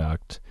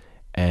product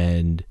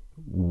and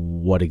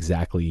what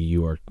exactly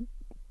you are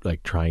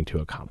like trying to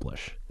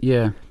accomplish.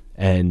 Yeah.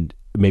 And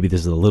maybe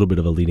this is a little bit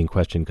of a leading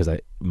question because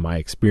my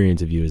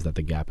experience of you is that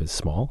the gap is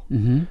small.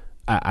 Mm-hmm.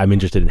 I'm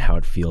interested in how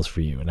it feels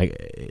for you, and like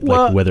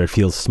whether it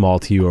feels small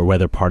to you or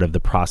whether part of the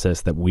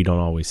process that we don't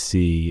always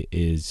see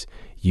is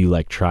you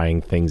like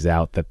trying things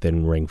out that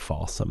then ring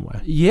false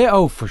somewhere. Yeah,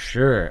 oh, for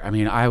sure. I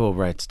mean, I will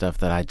write stuff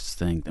that I just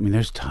think, I mean,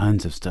 there's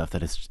tons of stuff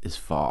that is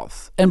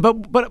false. And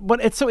but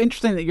it's so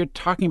interesting that you're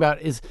talking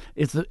about is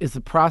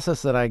the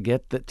process that I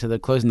get to the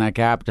closing that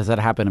gap. Does that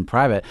happen in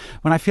private?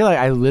 When I feel like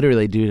I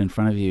literally do it in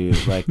front of you,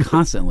 like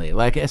constantly,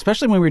 like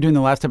especially when we were doing the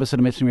last episode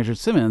of Missing Richard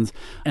Simmons,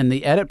 and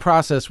the edit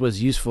process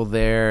was useful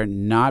there,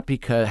 not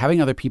because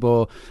having other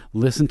people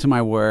listen to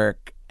my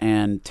work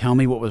and tell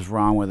me what was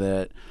wrong with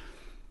it.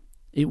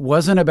 It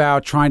wasn't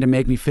about trying to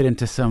make me fit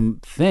into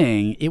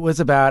something. It was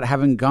about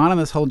having gone on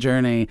this whole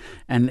journey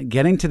and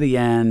getting to the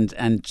end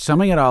and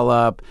summing it all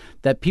up,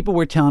 that people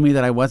were telling me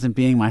that I wasn't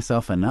being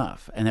myself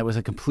enough. And it was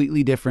a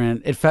completely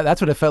different, that's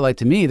what it felt like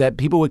to me, that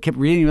people would keep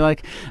reading me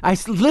like, I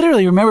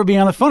literally remember being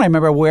on the phone. I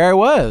remember where I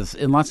was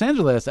in Los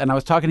Angeles and I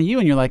was talking to you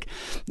and you're like,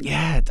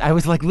 yeah, I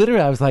was like,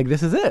 literally, I was like,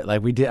 this is it.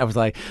 Like I was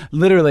like,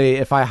 literally,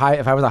 if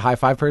I was a high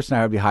five person,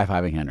 I would be high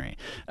fiving Henry.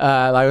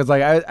 I was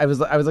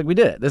like, we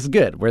did it. This is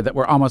good.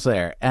 We're almost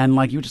there. And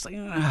like you were just like,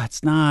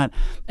 it's not.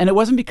 And it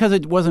wasn't because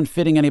it wasn't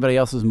fitting anybody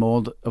else's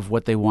mold of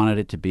what they wanted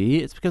it to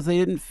be. It's because they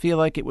didn't feel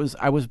like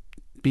I was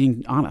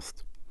being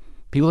honest.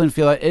 People didn't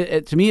feel like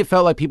it. To me, it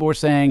felt like people were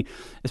saying,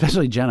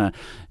 especially Jenna,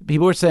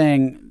 people were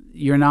saying,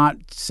 you're not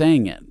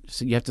saying it.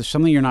 So you have to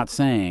something you're not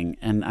saying.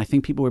 And I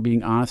think people were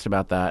being honest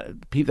about that.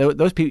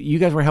 Those people, you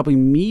guys were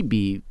helping me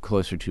be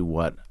closer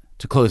to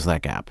close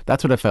that gap.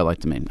 That's what it felt like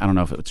to me. I don't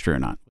know if it was true or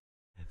not.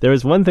 There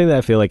was one thing that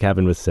I feel like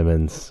happened with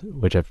Simmons,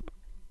 which I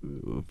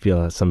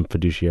feel some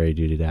fiduciary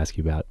duty to ask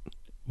you about,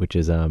 which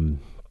is I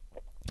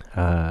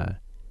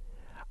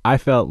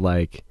felt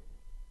like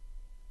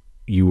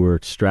you were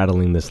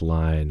straddling this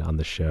line on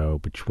the show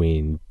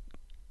between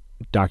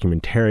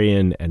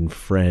documentarian and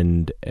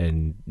friend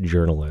and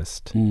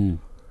journalist.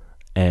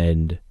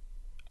 And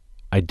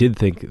I did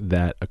think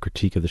that a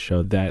critique of the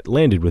show that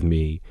landed with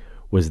me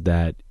was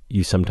that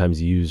you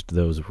sometimes used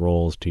those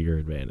roles to your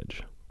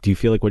advantage. Do you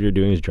feel like what you're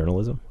doing is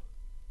journalism?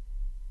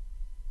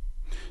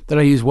 That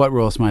I use what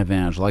role to my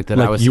advantage? Like that,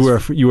 like I was you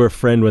were a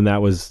friend when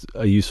that was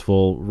a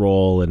useful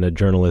role, and a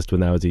journalist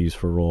when that was a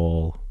useful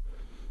role.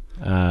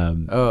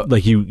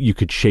 Like you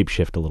could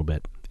shapeshift a little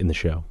bit in the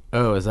show.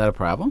 Oh, is that a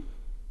problem?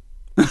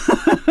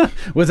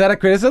 Was that a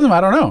criticism? I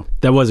don't know.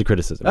 That was a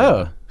criticism. Oh,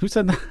 yeah. Who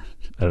said that?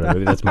 I don't know.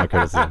 Maybe that's my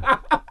criticism.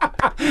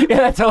 Yeah,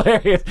 that's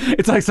hilarious.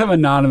 It's like some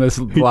anonymous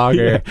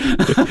blogger.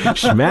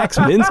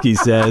 Schmax Minsky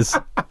says.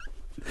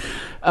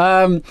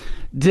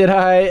 Did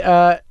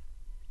I?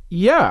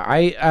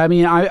 Yeah, I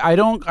mean, I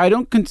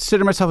don't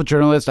consider myself a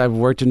journalist. I've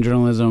worked in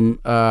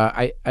journalism.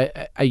 I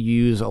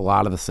use a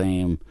lot of the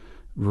same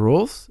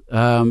rules,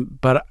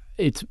 but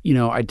it's,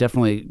 I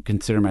definitely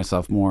consider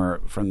myself more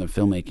from the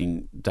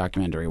filmmaking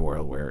documentary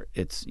world, where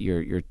it's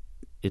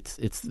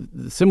it's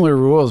similar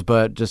rules,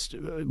 but just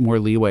more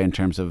leeway in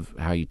terms of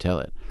how you tell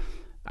it.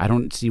 I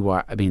don't see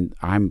why. I mean,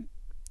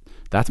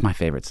 that's my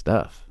favorite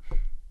stuff.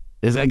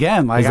 Is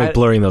again like, it's like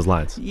blurring those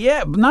lines.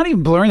 Yeah, but not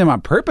even blurring them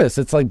on purpose.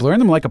 It's like blurring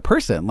them like a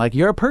person. Like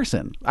you're a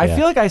person. I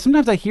feel like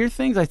sometimes I hear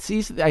things. I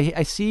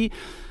see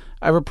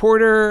a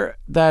reporter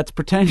that's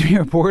pretending to be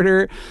a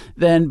reporter.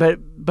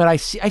 But I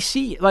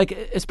see like,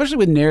 especially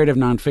with narrative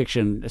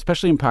nonfiction,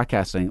 especially in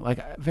podcasting.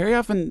 Like very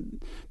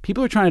often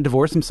people are trying to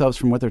divorce themselves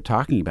from what they're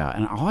talking about,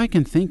 and all I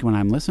can think when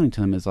I'm listening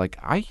to them is like,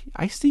 I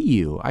see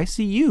you. I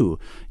see you.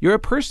 You're a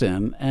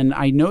person, and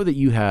I know that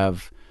you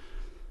have.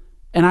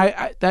 And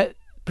that.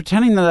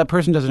 Pretending that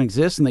person doesn't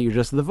exist and that you're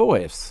just the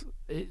voice,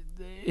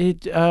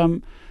 with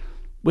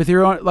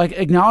your own, like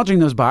acknowledging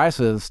those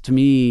biases to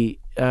me,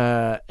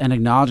 and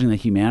acknowledging the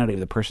humanity of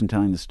the person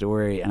telling the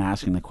story and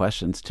asking the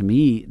questions, to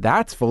me,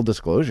 that's full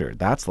disclosure.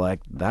 That's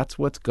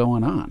what's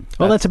going on.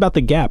 Well, that's about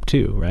the gap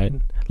too, right?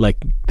 Like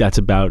that's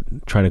about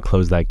trying to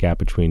close that gap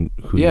between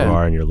who you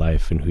are in your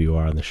life and who you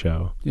are on the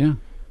show. Yeah.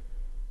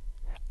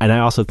 And I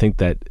also think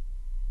that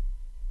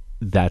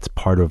that's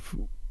part of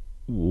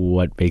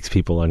what makes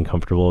people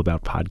uncomfortable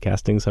about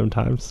podcasting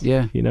sometimes.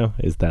 Yeah.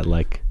 Is that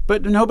like...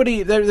 But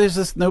nobody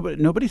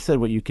said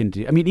what you can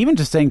do. I mean, even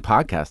just saying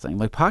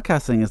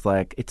podcasting is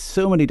like, it's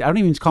so many... I don't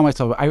even call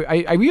myself...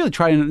 I really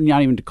try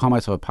not even to call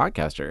myself a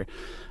podcaster.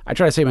 I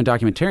try to say I'm a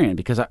documentarian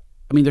because, I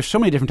mean, there's so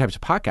many different types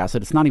of podcasts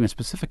that it's not even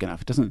specific enough.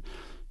 It doesn't...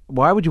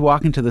 Why would you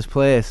walk into this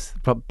place,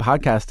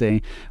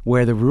 podcasting,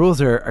 where the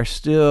rules are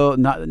still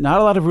not a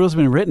lot of rules have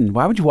been written?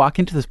 Why would you walk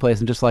into this place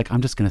and just like,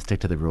 I'm just going to stick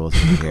to the rules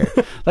over here?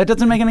 That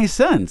doesn't make any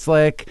sense.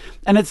 Like,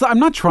 and I'm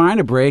not trying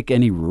to break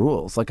any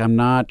rules. Like, I'm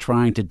not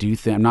trying to do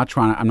things.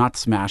 I'm not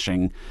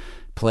smashing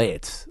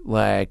plates.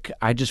 Like,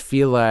 I just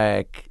feel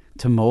like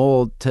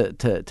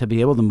to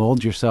be able to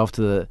mold yourself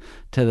to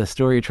the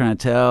story you're trying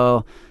to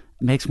tell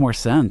makes more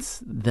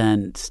sense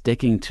than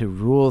sticking to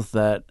rules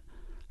that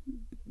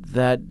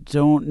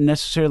don't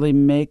necessarily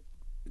make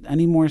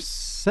any more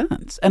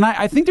sense. And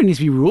I think there needs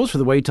to be rules for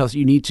the way you tell us.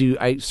 You need to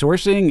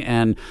sourcing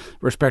and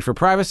respect for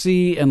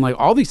privacy and like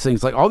all these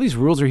things. Like all these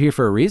rules are here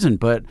for a reason,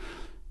 but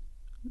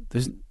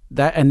there's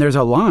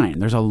a line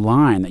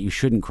that you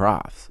shouldn't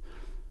cross.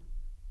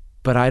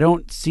 But I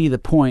don't see the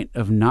point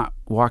of not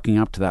walking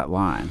up to that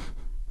line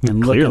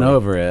and Clearly. looking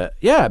over it.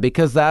 Yeah,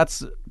 because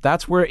that's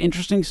where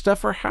interesting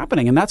stuff are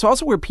happening, and that's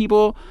also where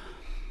people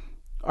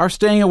are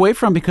staying away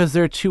from because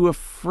they're too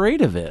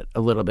afraid of it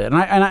a little bit.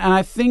 And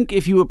I think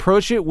if you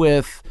approach it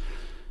with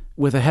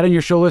a head on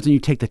your shoulders and you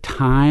take the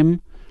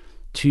time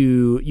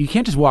you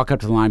can't just walk up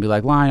to the line and be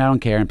like, line, I don't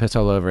care, and piss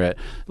all over it.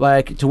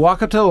 Like, to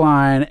walk up to the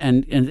line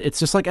and it's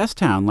just like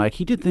S-Town. Like,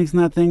 he did things in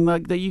that thing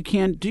like that you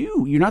can't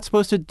do. You're not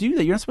supposed to do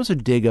that. You're not supposed to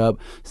dig up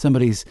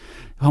somebody's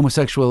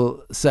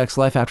homosexual sex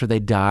life after they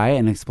die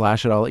and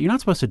splash it all. You're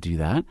not supposed to do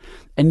that.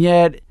 And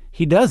yet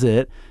he does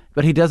it.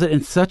 But he does it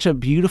in such a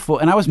beautiful...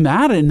 And I was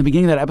mad in the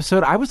beginning of that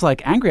episode. I was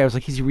like angry. I was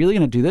like, is he really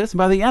going to do this? And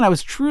by the end, I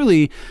was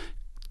truly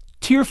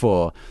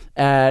tearful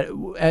at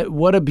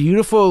what a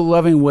beautiful,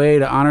 loving way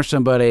to honor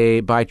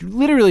somebody by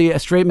literally a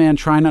straight man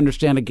trying to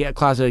understand a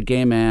closeted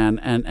gay man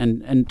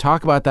and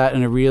talk about that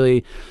in a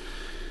really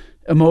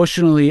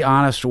emotionally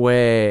honest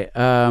way.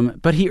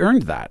 But he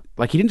earned that.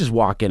 Like, he didn't just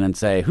walk in and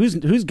say, who's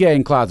gay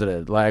and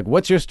closeted? Like,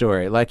 what's your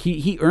story? Like,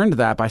 he earned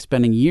that by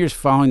spending years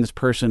following this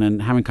person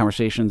and having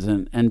conversations,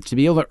 and to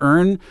be able to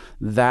earn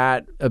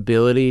that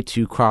ability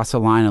to cross a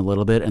line a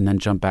little bit and then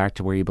jump back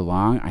to where you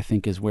belong, I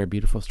think is where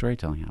beautiful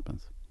storytelling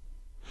happens.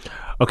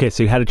 Okay,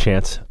 so you had a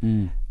chance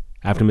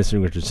after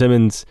Mr. Richard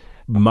Simmons.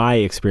 My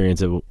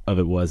experience of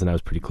it was, and I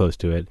was pretty close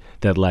to it,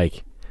 that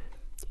like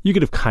you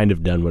could have kind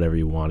of done whatever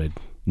you wanted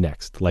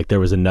next. Like,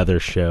 there was another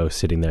show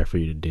sitting there for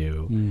you to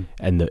do,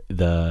 and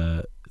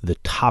the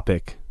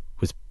topic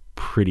was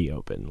pretty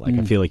open. Like,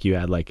 I feel like you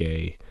had like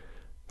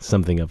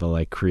something of a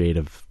like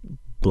creative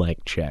blank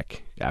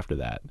check after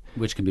that,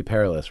 Which can be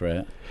perilous,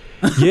 right?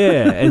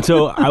 yeah. And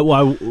so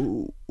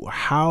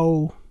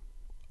how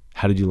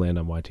did you land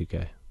on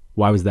Y2K?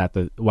 Why was that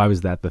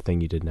the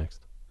thing you did next?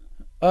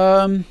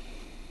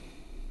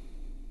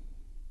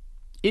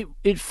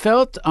 It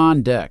felt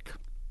on deck.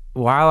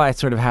 While I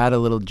sort of had a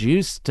little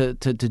juice to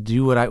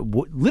do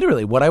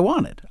literally what I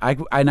wanted.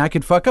 I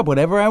could fuck up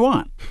whatever I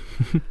want.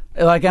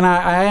 Like, and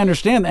I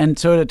understand. And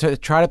so to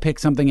try to pick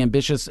something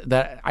ambitious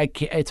that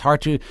it's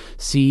hard to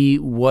see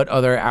what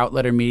other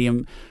outlet or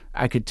medium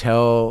I could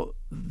tell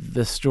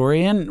the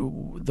story in.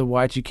 The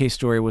Y2K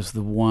story was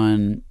the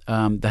one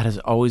that has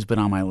always been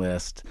on my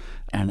list.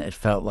 And it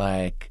felt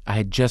like I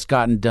had just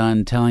gotten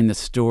done telling the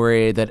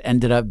story that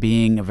ended up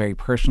being a very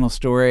personal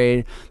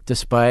story,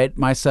 despite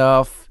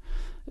myself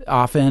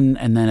often.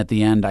 And then at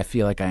the end, I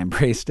feel like I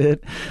embraced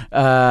it.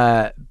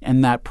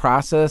 And that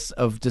process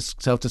of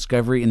just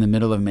self-discovery in the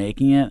middle of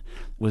making it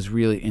was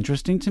really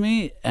interesting to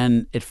me.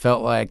 And it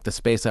felt like the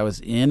space I was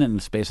in and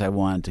the space I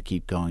wanted to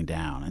keep going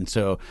down. And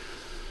so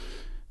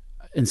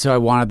I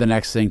wanted the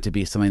next thing to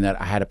be something that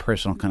I had a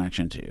personal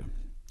connection to,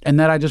 and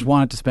that I just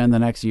wanted to spend the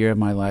next year of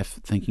my life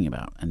thinking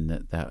about. And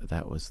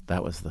that was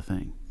the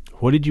thing.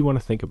 What did you want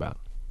to think about?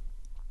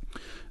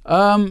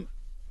 I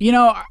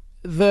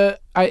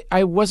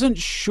wasn't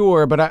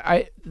sure,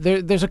 but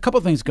there's a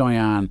couple things going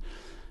on.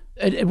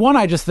 One,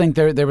 I just think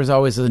there was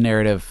always a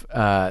narrative.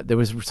 There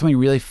was something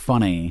really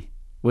funny,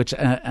 which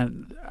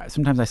and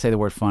sometimes I say the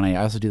word funny.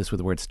 I also do this with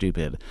the word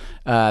stupid.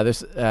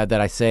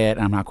 That I say it,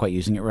 and I'm not quite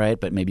using it right,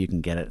 but maybe you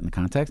can get it in the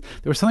context.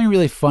 There was something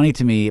really funny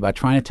to me about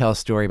trying to tell a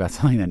story about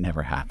something that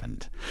never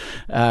happened.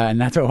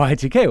 And that's what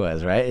Y2K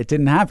was, right? It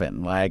didn't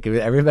happen. Like,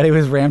 everybody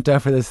was ramped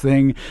up for this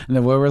thing, and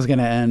the world was going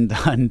to end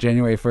on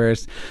January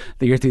 1st,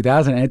 the year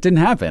 2000, and it didn't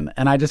happen.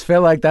 And I just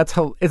feel like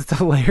it's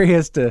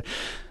hilarious to...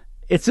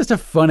 It's just a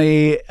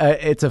funny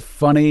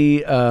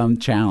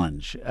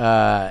challenge.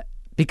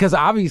 Because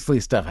obviously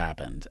stuff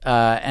happened.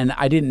 And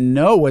I didn't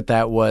know what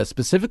that was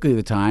specifically at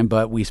the time,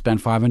 but we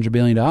spent $500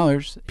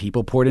 billion.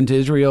 People poured into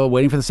Israel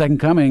waiting for the second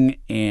coming,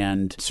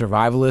 and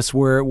survivalists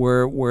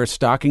were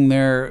stocking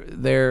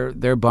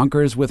their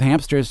bunkers with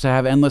hamsters to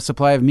have endless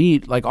supply of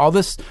meat. Like, all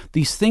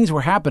these things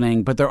were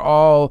happening, but they're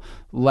all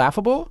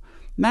laughable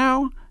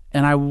now.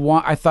 And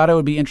I thought it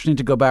would be interesting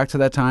to go back to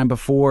that time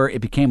before it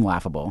became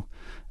laughable,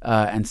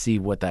 and see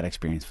what that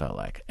experience felt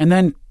like. And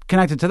then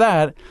connected to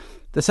that,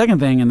 the second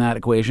thing in that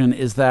equation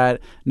is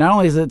that not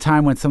only is it a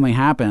time when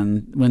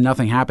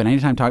nothing happened,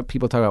 anytime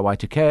people talk about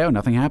Y2K,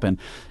 nothing happened,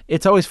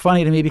 it's always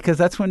funny to me because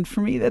that's when, for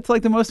me, that's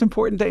like the most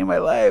important day in my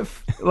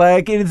life.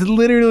 Like, it is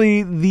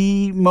literally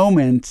the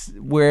moment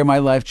where my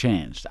life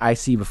changed. I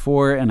see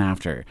before and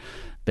after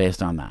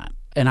based on that.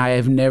 And I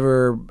had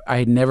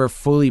never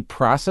fully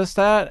processed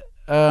that,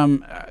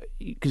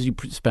 because you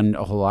spend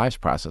a whole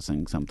life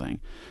processing something.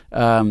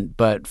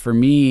 But for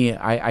me,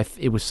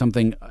 it was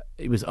something,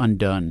 it was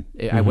undone.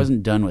 I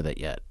wasn't done with it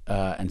yet.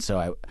 And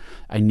so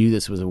I knew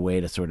this was a way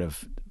to sort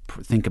of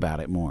think about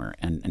it more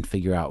and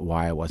figure out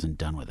why I wasn't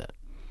done with it.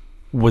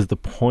 Was the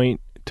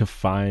point to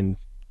find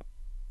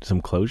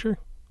some closure?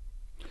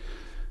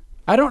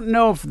 I don't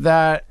know if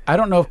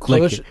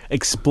closure, like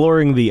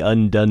exploring the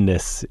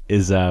undoneness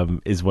is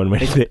one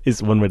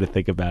way to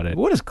think about it.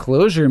 What does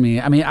closure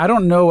mean? I mean, I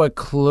don't know what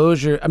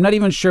closure. I'm not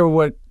even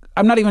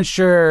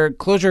sure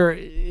closure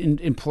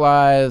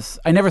implies.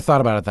 I never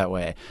thought about it that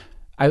way.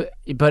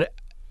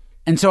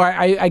 So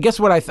I guess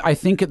what I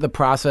think the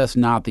process,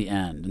 not the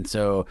end. And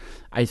so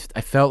I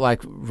felt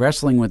like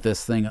wrestling with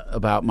this thing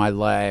about my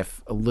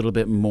life a little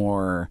bit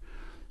more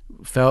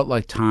felt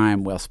like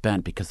time well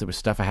spent because there was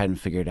stuff I hadn't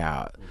figured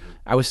out.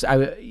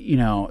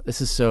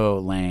 This is so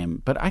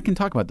lame, but I can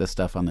talk about this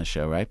stuff on this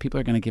show, right? People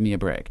are going to give me a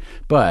break.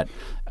 But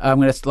I'm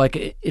going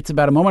to it's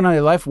about a moment in my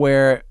life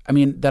where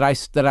that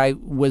I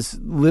was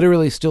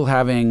literally still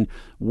having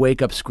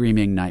wake up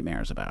screaming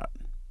nightmares about.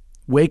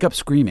 Wake up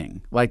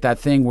screaming, like that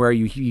thing where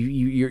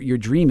you're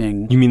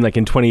dreaming. You mean like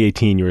in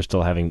 2018 you were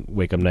still having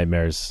wake up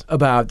nightmares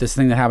about this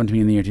thing that happened to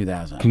me in the year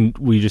 2000?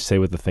 Will you just say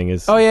what the thing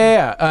is? Oh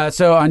yeah.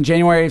 So on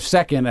January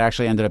 2nd, it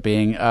actually ended up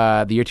being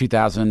the year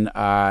 2000.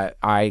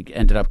 I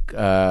ended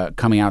up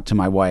coming out to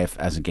my wife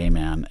as a gay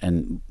man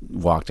and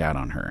walked out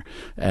on her,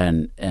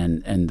 and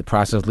the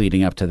process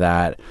leading up to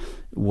that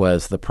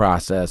was the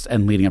process,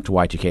 and leading up to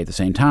Y2K at the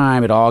same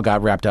time, it all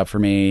got wrapped up for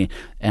me,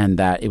 and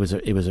that it was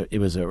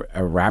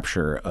a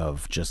rapture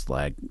of just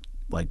like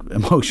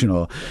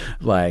emotional,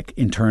 like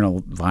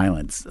internal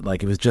violence.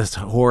 Like it was just a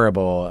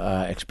horrible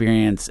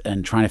experience,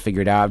 and trying to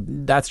figure it out.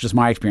 That's just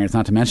my experience,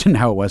 not to mention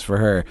how it was for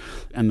her,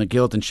 and the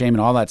guilt and shame and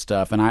all that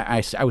stuff. And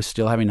I was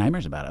still having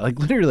nightmares about it, like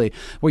literally,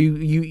 where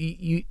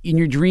you in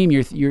your dream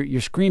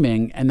you're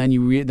screaming, and then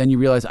you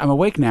realize I'm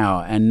awake now,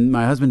 and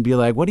my husband be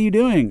like, "What are you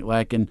doing?"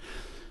 Like and.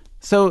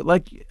 So,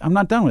 like, I'm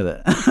not done with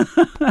it.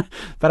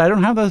 But I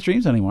don't have those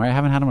dreams anymore. I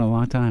haven't had them in a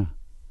long time.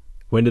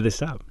 When did they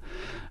stop?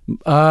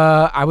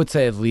 I would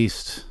say at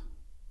least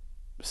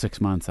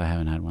 6 months I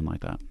haven't had one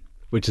like that.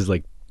 Which is,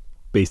 like,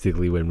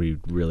 basically when we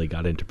really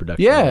got into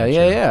production.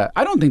 Yeah.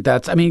 I don't think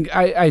that's...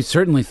 I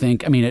certainly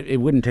think...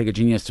 it wouldn't take a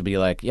genius to be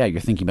like, yeah,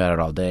 you're thinking about it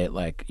all day.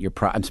 Like,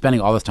 I'm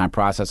spending all this time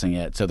processing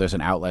it, so there's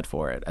an outlet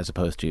for it, as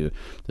opposed to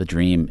the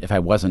dream. If I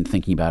wasn't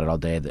thinking about it all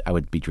day, I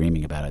would be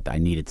dreaming about it. I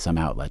needed some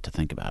outlet to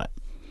think about it.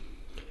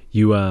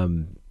 You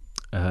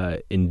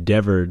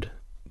endeavored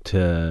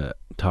to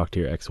talk to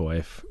your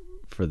ex-wife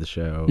for the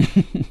show,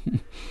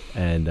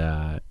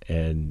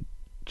 and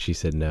she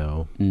said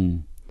no.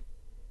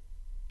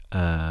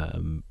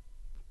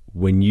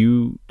 When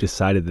you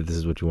decided that this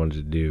is what you wanted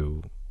to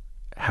do,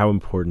 how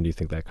important do you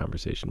think that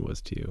conversation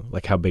was to you?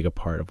 Like, how big a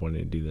part of wanting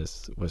to do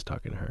this was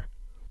talking to her?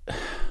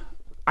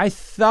 I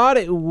thought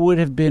it would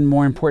have been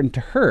more important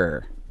to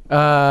her,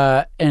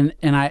 it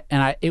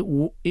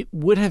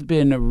would have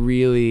been a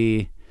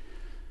really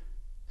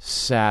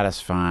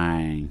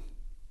satisfying,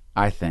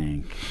 I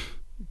think,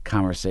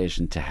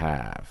 conversation to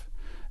have.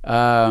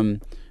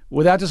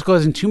 Without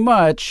disclosing too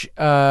much,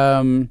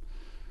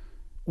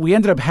 we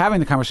ended up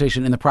having the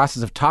conversation in the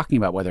process of talking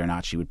about whether or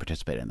not she would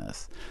participate in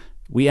this.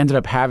 We ended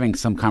up having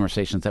some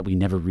conversations that we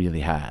never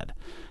really had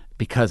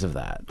because of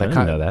that. I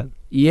didn't know that.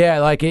 Yeah,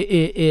 like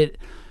it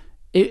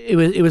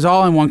was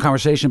all in one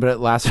conversation, but it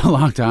lasted a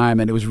long time,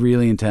 and it was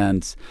really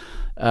intense.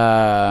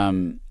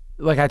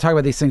 Like I talk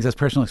about these things as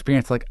personal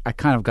experience, like I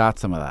kind of got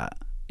some of that.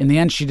 In the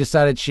end, she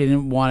decided she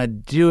didn't want to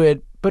do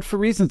it, but for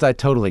reasons I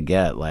totally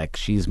get. Like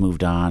she's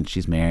moved on,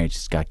 she's married,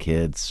 she's got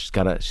kids,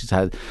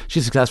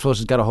 she's successful,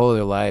 she's got a whole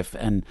other life,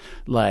 and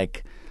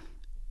like,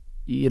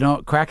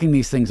 cracking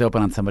these things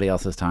open on somebody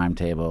else's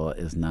timetable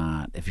is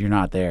not. If you're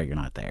not there, you're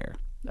not there.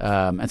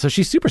 And so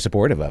she's super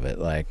supportive of it.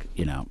 Like,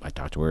 I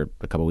talked to her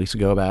a couple of weeks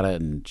ago about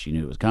it, and she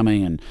knew it was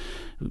coming, and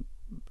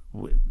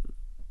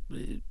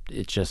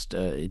it just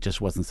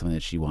wasn't something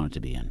that she wanted to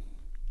be in.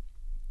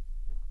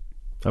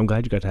 I'm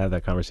glad you got to have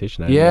that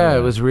conversation. Yeah,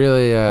 it was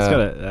really.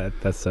 Yeah,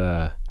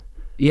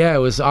 it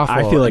was awful.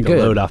 I feel like a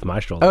load off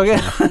my shoulders. Okay.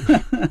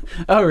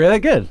 Oh, really?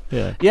 Good.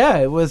 Yeah. Yeah,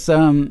 it was.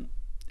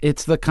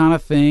 It's the kind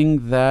of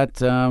thing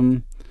that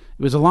it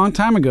was a long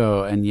time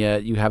ago, and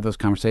yet you have those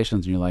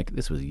conversations, and you're like,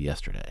 "This was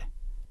yesterday."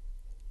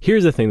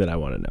 Here's the thing that I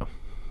want to know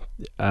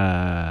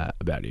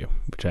about you,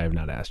 which I have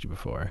not asked you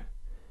before.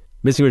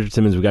 Missing Richard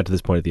Simmons, we got to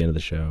this point at the end of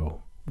the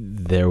show.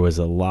 There was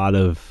a lot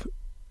of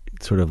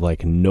sort of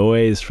like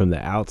noise from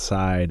the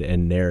outside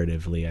and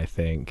narratively, I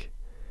think,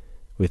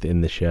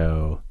 within the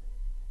show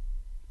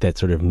that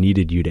sort of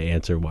needed you to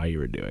answer why you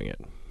were doing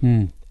it.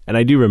 And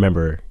I do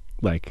remember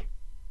like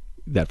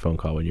that phone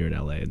call when you were in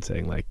LA and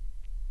saying like,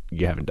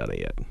 you haven't done it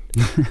yet.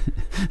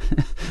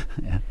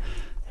 Yeah.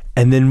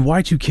 And then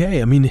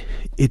Y2K,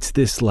 it's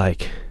this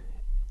like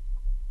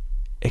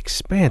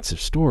expansive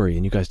story,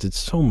 and you guys did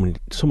so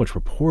much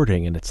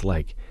reporting, and it's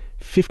like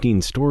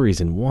 15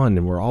 stories in one,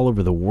 and we're all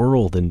over the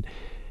world, and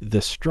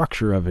the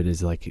structure of it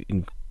is like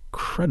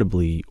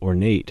incredibly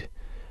ornate.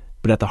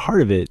 But at the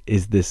heart of it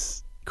is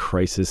this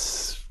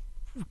crisis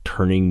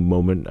turning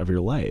moment of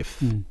your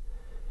life.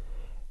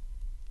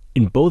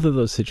 In both of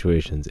those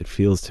situations, it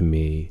feels to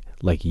me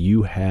like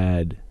you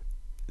had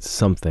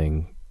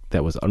something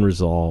that was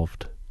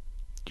unresolved,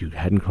 you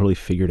hadn't totally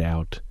figured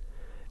out,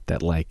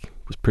 that like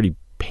was pretty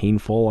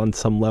painful on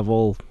some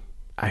level.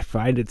 I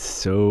find it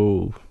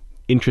so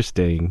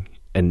interesting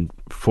and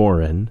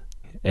foreign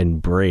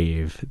and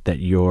brave that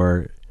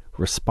your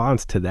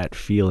response to that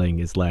feeling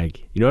is like,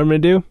 you know what I'm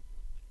going to do?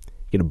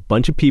 Get a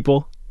bunch of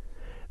people.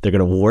 They're going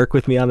to work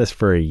with me on this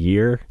for a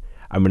year.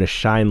 I'm going to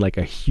shine like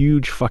a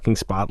huge fucking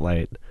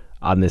spotlight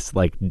on this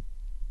like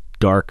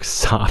dark,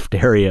 soft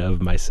area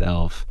of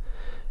myself,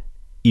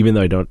 even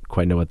though I don't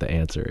quite know what the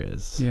answer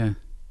is. Yeah.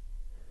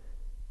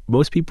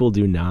 Most people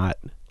do not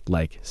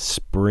like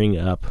spring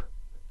up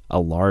a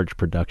large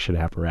production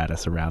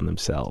apparatus around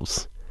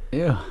themselves.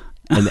 Ew.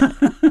 And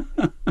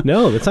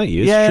no, that's not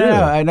you. It's yeah, true.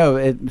 no, I know.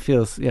 It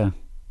feels, yeah.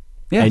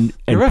 Yes,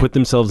 and right. put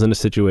themselves in a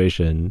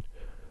situation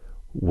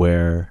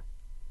where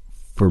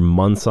for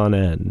months on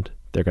end,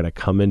 they're going to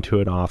come into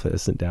an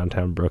office in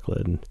downtown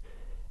Brooklyn,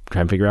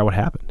 try and figure out what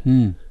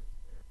happened.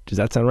 Does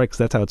that sound right? Because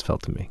that's how it's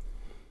felt to me.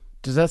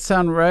 Does that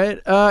sound right?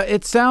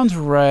 It sounds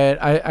right.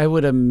 I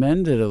would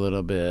amend it a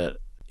little bit.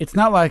 It's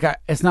not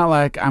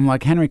like I'm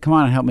like, Henry, come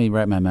on and help me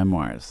write my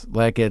memoirs.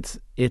 Like it's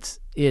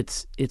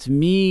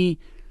me,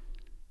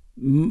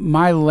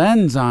 my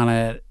lens on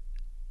it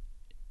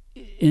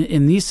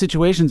in these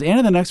situations and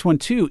in the next one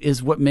too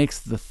is what makes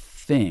the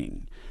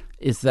thing.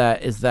 Is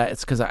that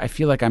it's because I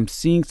feel like I'm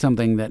seeing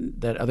something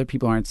that other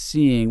people aren't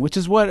seeing, which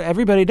is what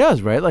everybody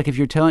does, right? Like if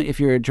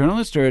you're a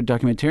journalist or a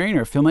documentarian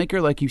or a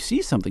filmmaker, like you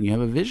see something, you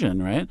have a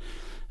vision, right?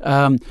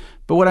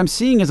 But what I'm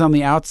seeing is on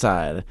the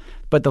outside,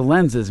 but the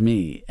lens is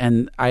me,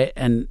 and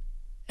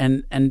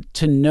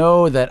to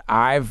know that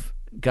I've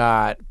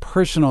got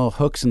personal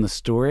hooks in the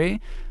story,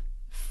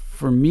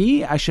 for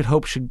me,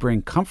 should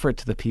bring comfort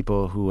to the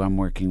people who I'm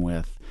working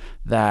with.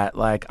 That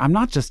like I'm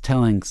not just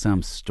telling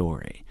some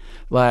story.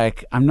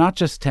 Like, I'm not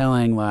just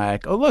telling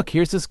like, oh, look,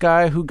 here's this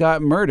guy who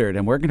got murdered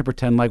and we're going to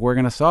pretend like we're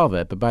going to solve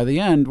it. But by the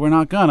end, we're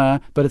not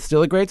gonna, but it's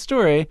still a great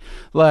story.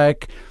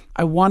 Like,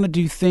 I want to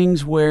do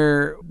things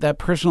where that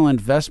personal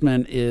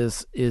investment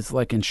is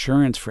like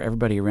insurance for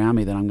everybody around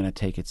me that I'm going to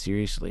take it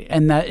seriously.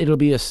 And that it'll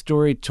be a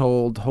story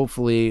told,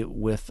 hopefully,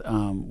 with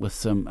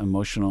some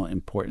emotional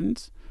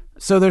importance.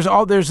 So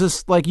there's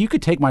this, like, you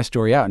could take my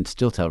story out and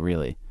still tell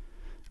really,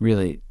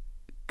 really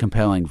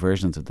compelling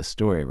versions of the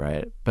story,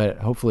 right? But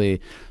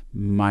hopefully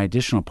my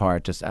additional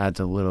part just adds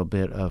a little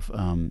bit of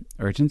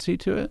urgency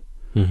to it.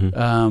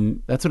 Mm-hmm.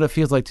 That's what it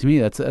feels like to me.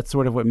 That's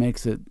sort of what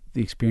makes the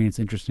experience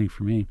interesting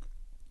for me.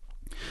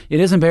 It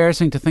is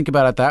embarrassing to think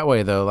about it that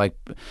way, though. Like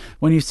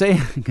when you say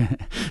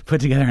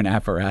put together an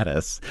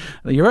apparatus,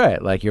 you're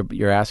right. Like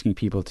you're asking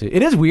people to.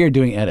 It is weird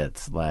doing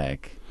edits.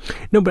 Like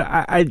no, but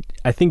I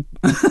think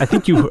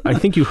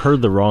you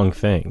heard the wrong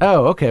thing.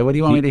 Oh, okay. What do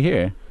you want me to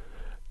hear?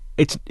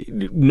 It's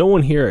no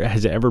one here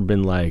has ever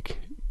been like,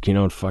 you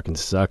know, it fucking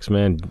sucks,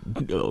 man.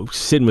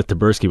 Sitting with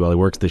Taberski while he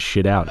works this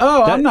shit out.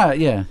 Oh, I'm not.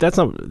 Yeah, that's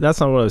not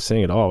what I was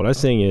saying at all. What I was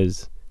saying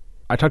is,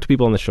 I talk to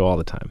people on the show all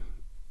the time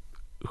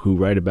who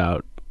write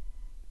about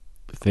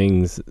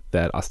things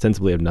that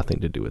ostensibly have nothing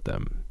to do with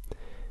them,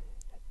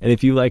 and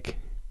if you like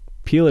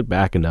peel it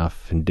back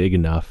enough and dig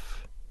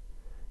enough,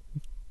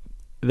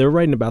 they're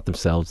writing about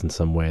themselves in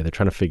some way. They're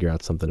trying to figure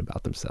out something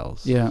about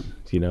themselves. Yeah,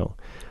 you know,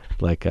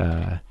 like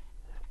I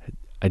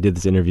did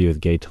this interview with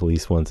Gay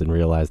Talese once and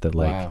realized that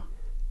like. Wow.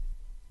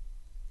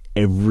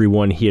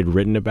 Everyone he had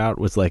written about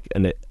was like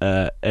an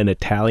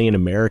Italian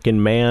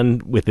American man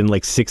within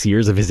like 6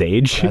 years of his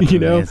age. That's you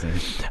know,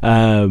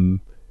 amazing.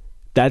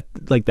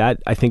 that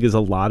I think is a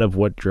lot of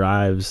what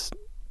drives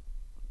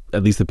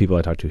at least the people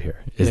I talk to here.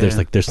 Is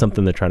there's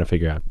something they're trying to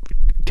figure out.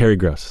 Terry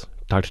Gross,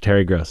 talked to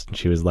Terry Gross, and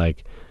she was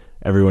like,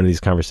 every one of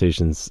these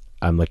conversations,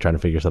 I'm like trying to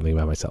figure something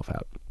about myself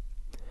out.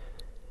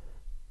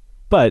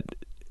 But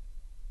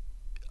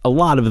a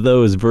lot of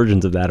those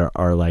versions of that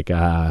are like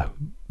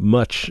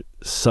much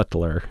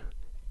subtler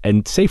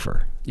and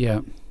safer.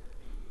 Yeah.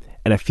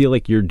 And I feel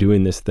like you're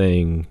doing this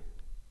thing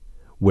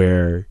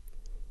where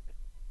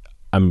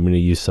I'm going to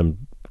use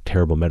some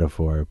terrible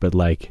metaphor, but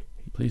like,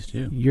 please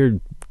do. You're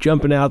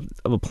jumping out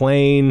of a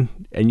plane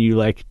and you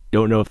like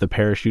don't know if the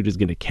parachute is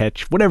going to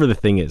catch, whatever the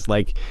thing is.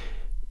 Like,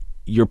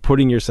 you're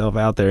putting yourself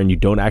out there and you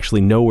don't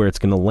actually know where it's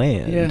going to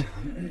land. Yeah.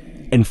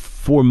 And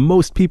for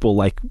most people,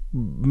 like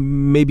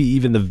maybe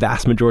even the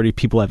vast majority of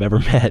people I've ever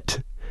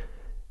met,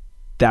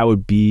 that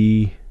would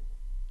be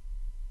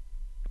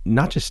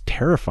not just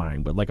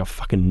terrifying, but like a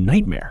fucking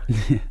nightmare.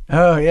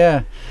 Oh,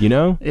 yeah. You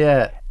know?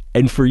 Yeah.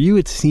 And for you,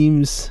 it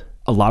seems,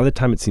 a lot of the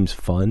time it seems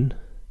fun.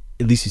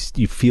 At least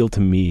you feel to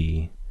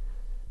me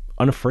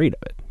unafraid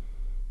of it.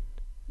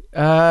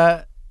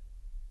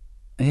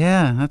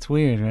 Yeah, that's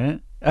weird, right?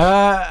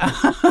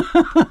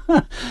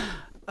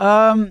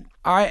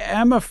 I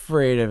am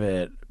afraid of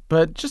it,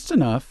 but just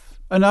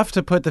enough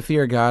to put the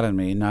fear of God in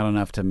me, not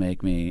enough to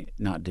make me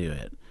not do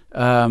it.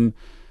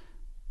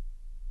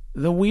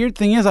 The weird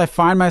thing is I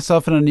find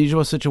myself in an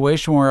unusual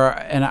situation where,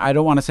 and I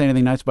don't want to say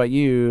anything nice about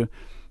you,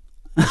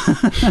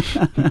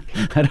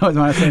 I don't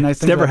want to say nice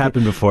things. It's never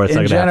happened before. It's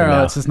not going to happen now. In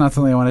general, it's just not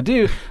something I want to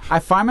do. I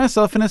find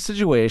myself in a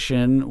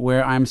situation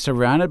where I'm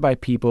surrounded by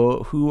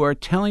people who are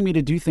telling me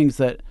to do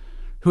things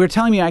who are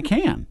telling me I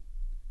can.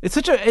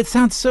 It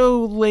sounds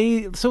so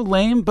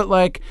lame, but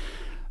like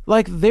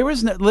there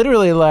was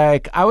literally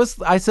like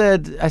I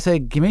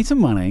said, give me some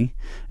money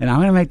and I'm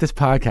going to make this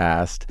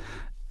podcast,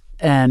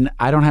 and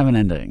I don't have an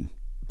ending.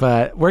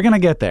 But we're going to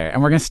get there,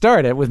 and we're going to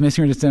start it with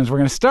Missing Richard Simmons. We're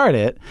going to start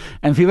it,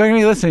 and people are going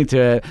to be listening to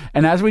it.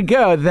 And as we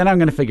go, then I'm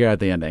going to figure out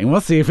the ending. And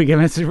we'll see if we get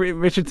Missing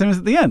Richard Simmons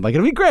at the end. Like,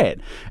 it'll be great.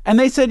 And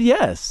they said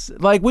yes.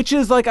 Like, which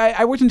is like,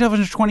 I worked in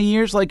television for 20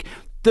 years. Like,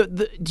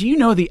 do you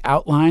know the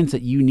outlines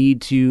that you need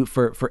to,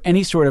 for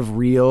any sort of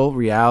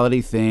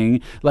reality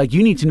thing? Like,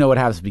 you need to know what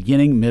happens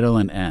beginning, middle,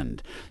 and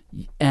end.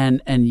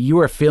 And you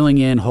are filling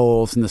in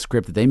holes in the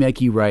script that they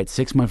make you write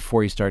 6 months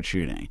before you start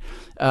shooting.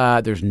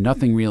 There's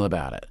nothing real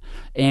about it.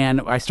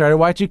 And I started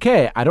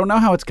Y2K. I don't know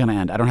how it's going to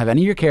end. I don't have any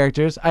of your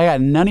characters. I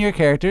got none of your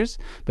characters,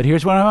 but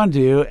here's what I want to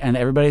do. And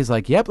everybody's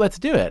like, yep, let's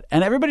do it.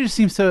 And everybody just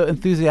seems so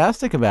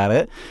enthusiastic about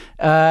it.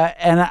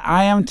 And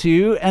I am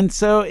too. And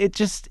so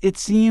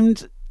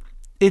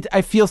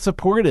I feel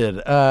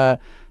supported. And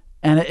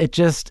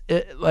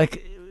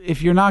like,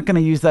 if you're not going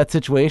to use that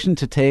situation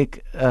to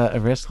take a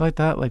risk like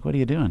that, like, what are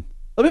you doing?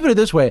 Let me put it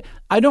this way.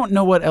 I don't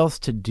know what else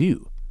to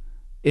do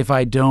if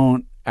I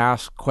don't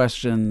ask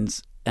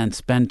questions and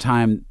spend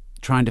time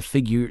trying to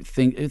figure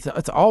things.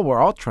 It's all we're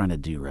all trying to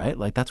do, right?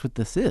 Like, that's what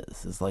this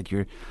is. It's like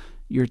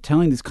you're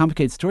telling these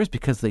complicated stories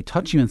because they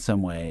touch you in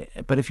some way.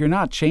 But if you're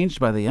not changed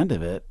by the end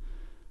of it,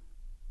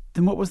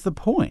 then what was the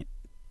point?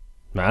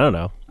 I don't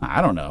know.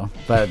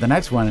 But the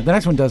next one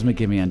does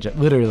give me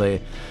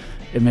literally,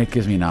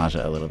 gives me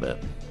nausea a little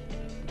bit.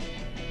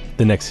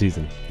 The next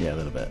season. Yeah, a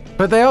little bit.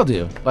 But they all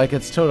do. Like,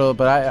 it's total,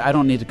 but I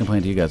don't need to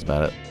complain to you guys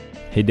about it.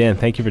 Hey, Dan,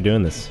 thank you for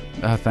doing this.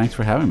 Thanks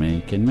for having me. Are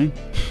you kidding me?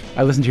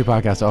 I listen to your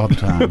podcast all the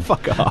time.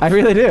 Fuck off. I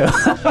really do.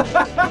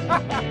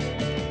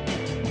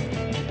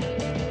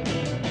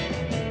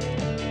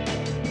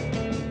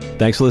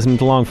 Thanks for listening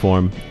to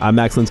Longform. I'm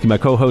Max Linsky. My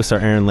co-hosts are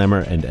Aaron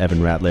Lemmer and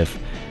Evan Ratliff.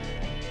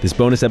 This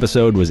bonus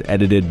episode was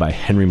edited by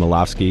Henry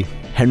Malofsky.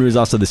 Henry was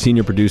also the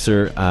senior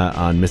producer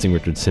on Missing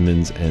Richard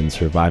Simmons and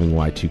Surviving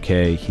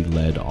Y2K. He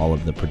led all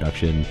of the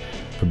production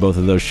for both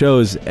of those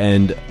shows,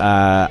 and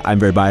I'm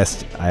very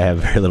biased. I have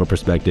very little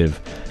perspective,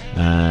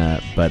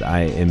 but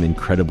I am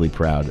incredibly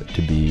proud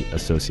to be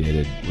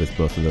associated with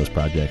both of those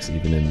projects,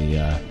 even in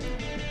the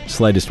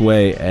slightest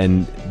way,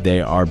 and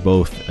they are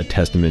both a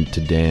testament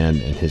to Dan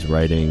and his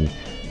writing,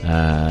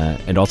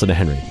 and also to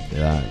Henry.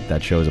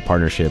 That show is a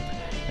partnership,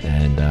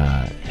 and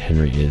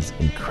Henry is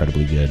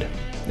incredibly good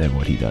at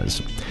what he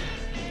does.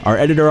 Our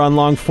editor on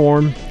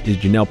Longform is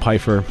Janelle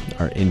Pfeiffer.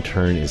 Our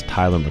intern is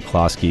Tyler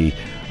McCloskey.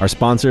 Our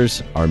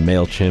sponsors are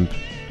MailChimp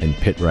and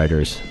Pit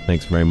Writers.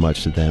 Thanks very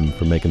much to them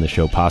for making the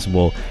show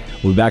possible.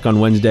 We'll be back on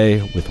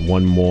Wednesday with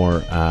one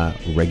more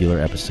regular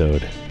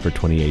episode for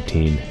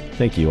 2018.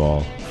 Thank you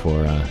all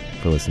for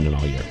listening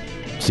all year.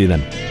 See you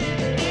then.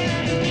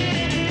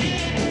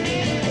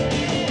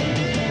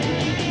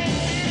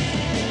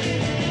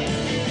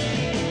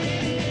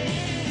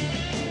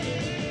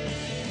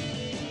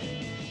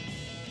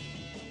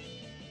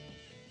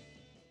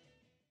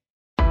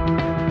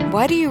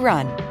 Why do you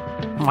run?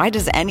 Why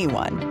does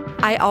anyone?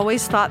 I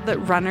always thought that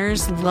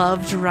runners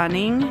loved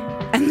running,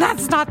 and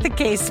that's not the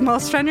case.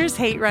 Most runners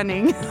hate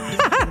running,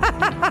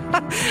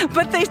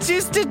 but they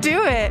choose to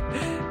do it.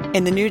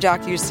 In the new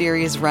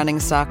docuseries Running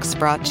Sucks,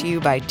 brought to you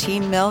by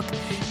Team Milk,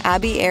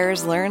 Abby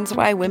Ayers learns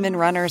why women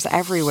runners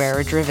everywhere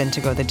are driven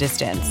to go the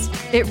distance.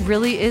 It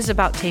really is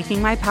about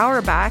taking my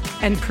power back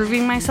and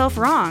proving myself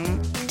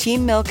wrong.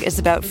 Team Milk is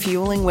about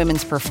fueling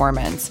women's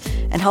performance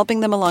and helping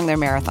them along their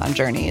marathon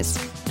journeys.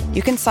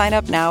 You can sign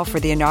up now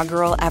for the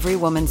inaugural Every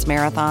Woman's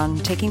Marathon,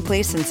 taking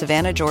place in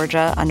Savannah,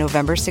 Georgia on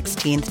November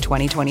 16th,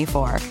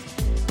 2024.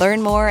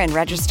 Learn more and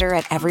register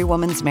at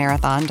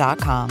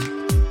everywomansmarathon.com.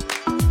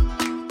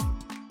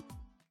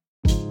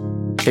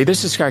 Hey,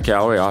 this is Scott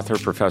Galloway, author,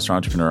 professor,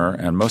 entrepreneur,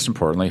 and most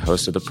importantly,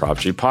 host of the Prop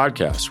G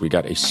podcast. We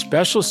got a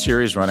special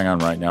series running on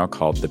right now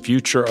called The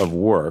Future of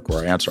Work,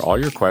 where I answer all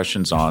your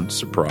questions on,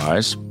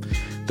 surprise,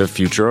 the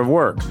future of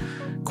work.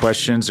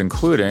 Questions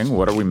including,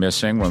 what are we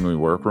missing when we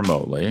work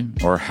remotely?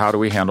 Or how do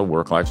we handle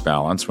work-life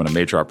balance when a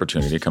major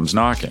opportunity comes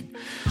knocking?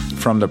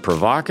 From the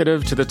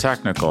provocative to the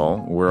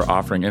technical, we're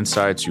offering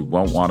insights you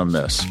won't want to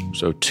miss.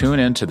 So tune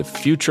in to The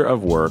Future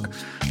of Work,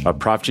 a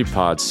Prop G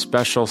Pod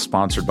special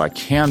sponsored by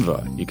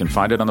Canva. You can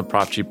find it on the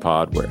Prop G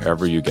Pod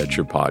wherever you get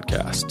your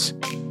podcasts.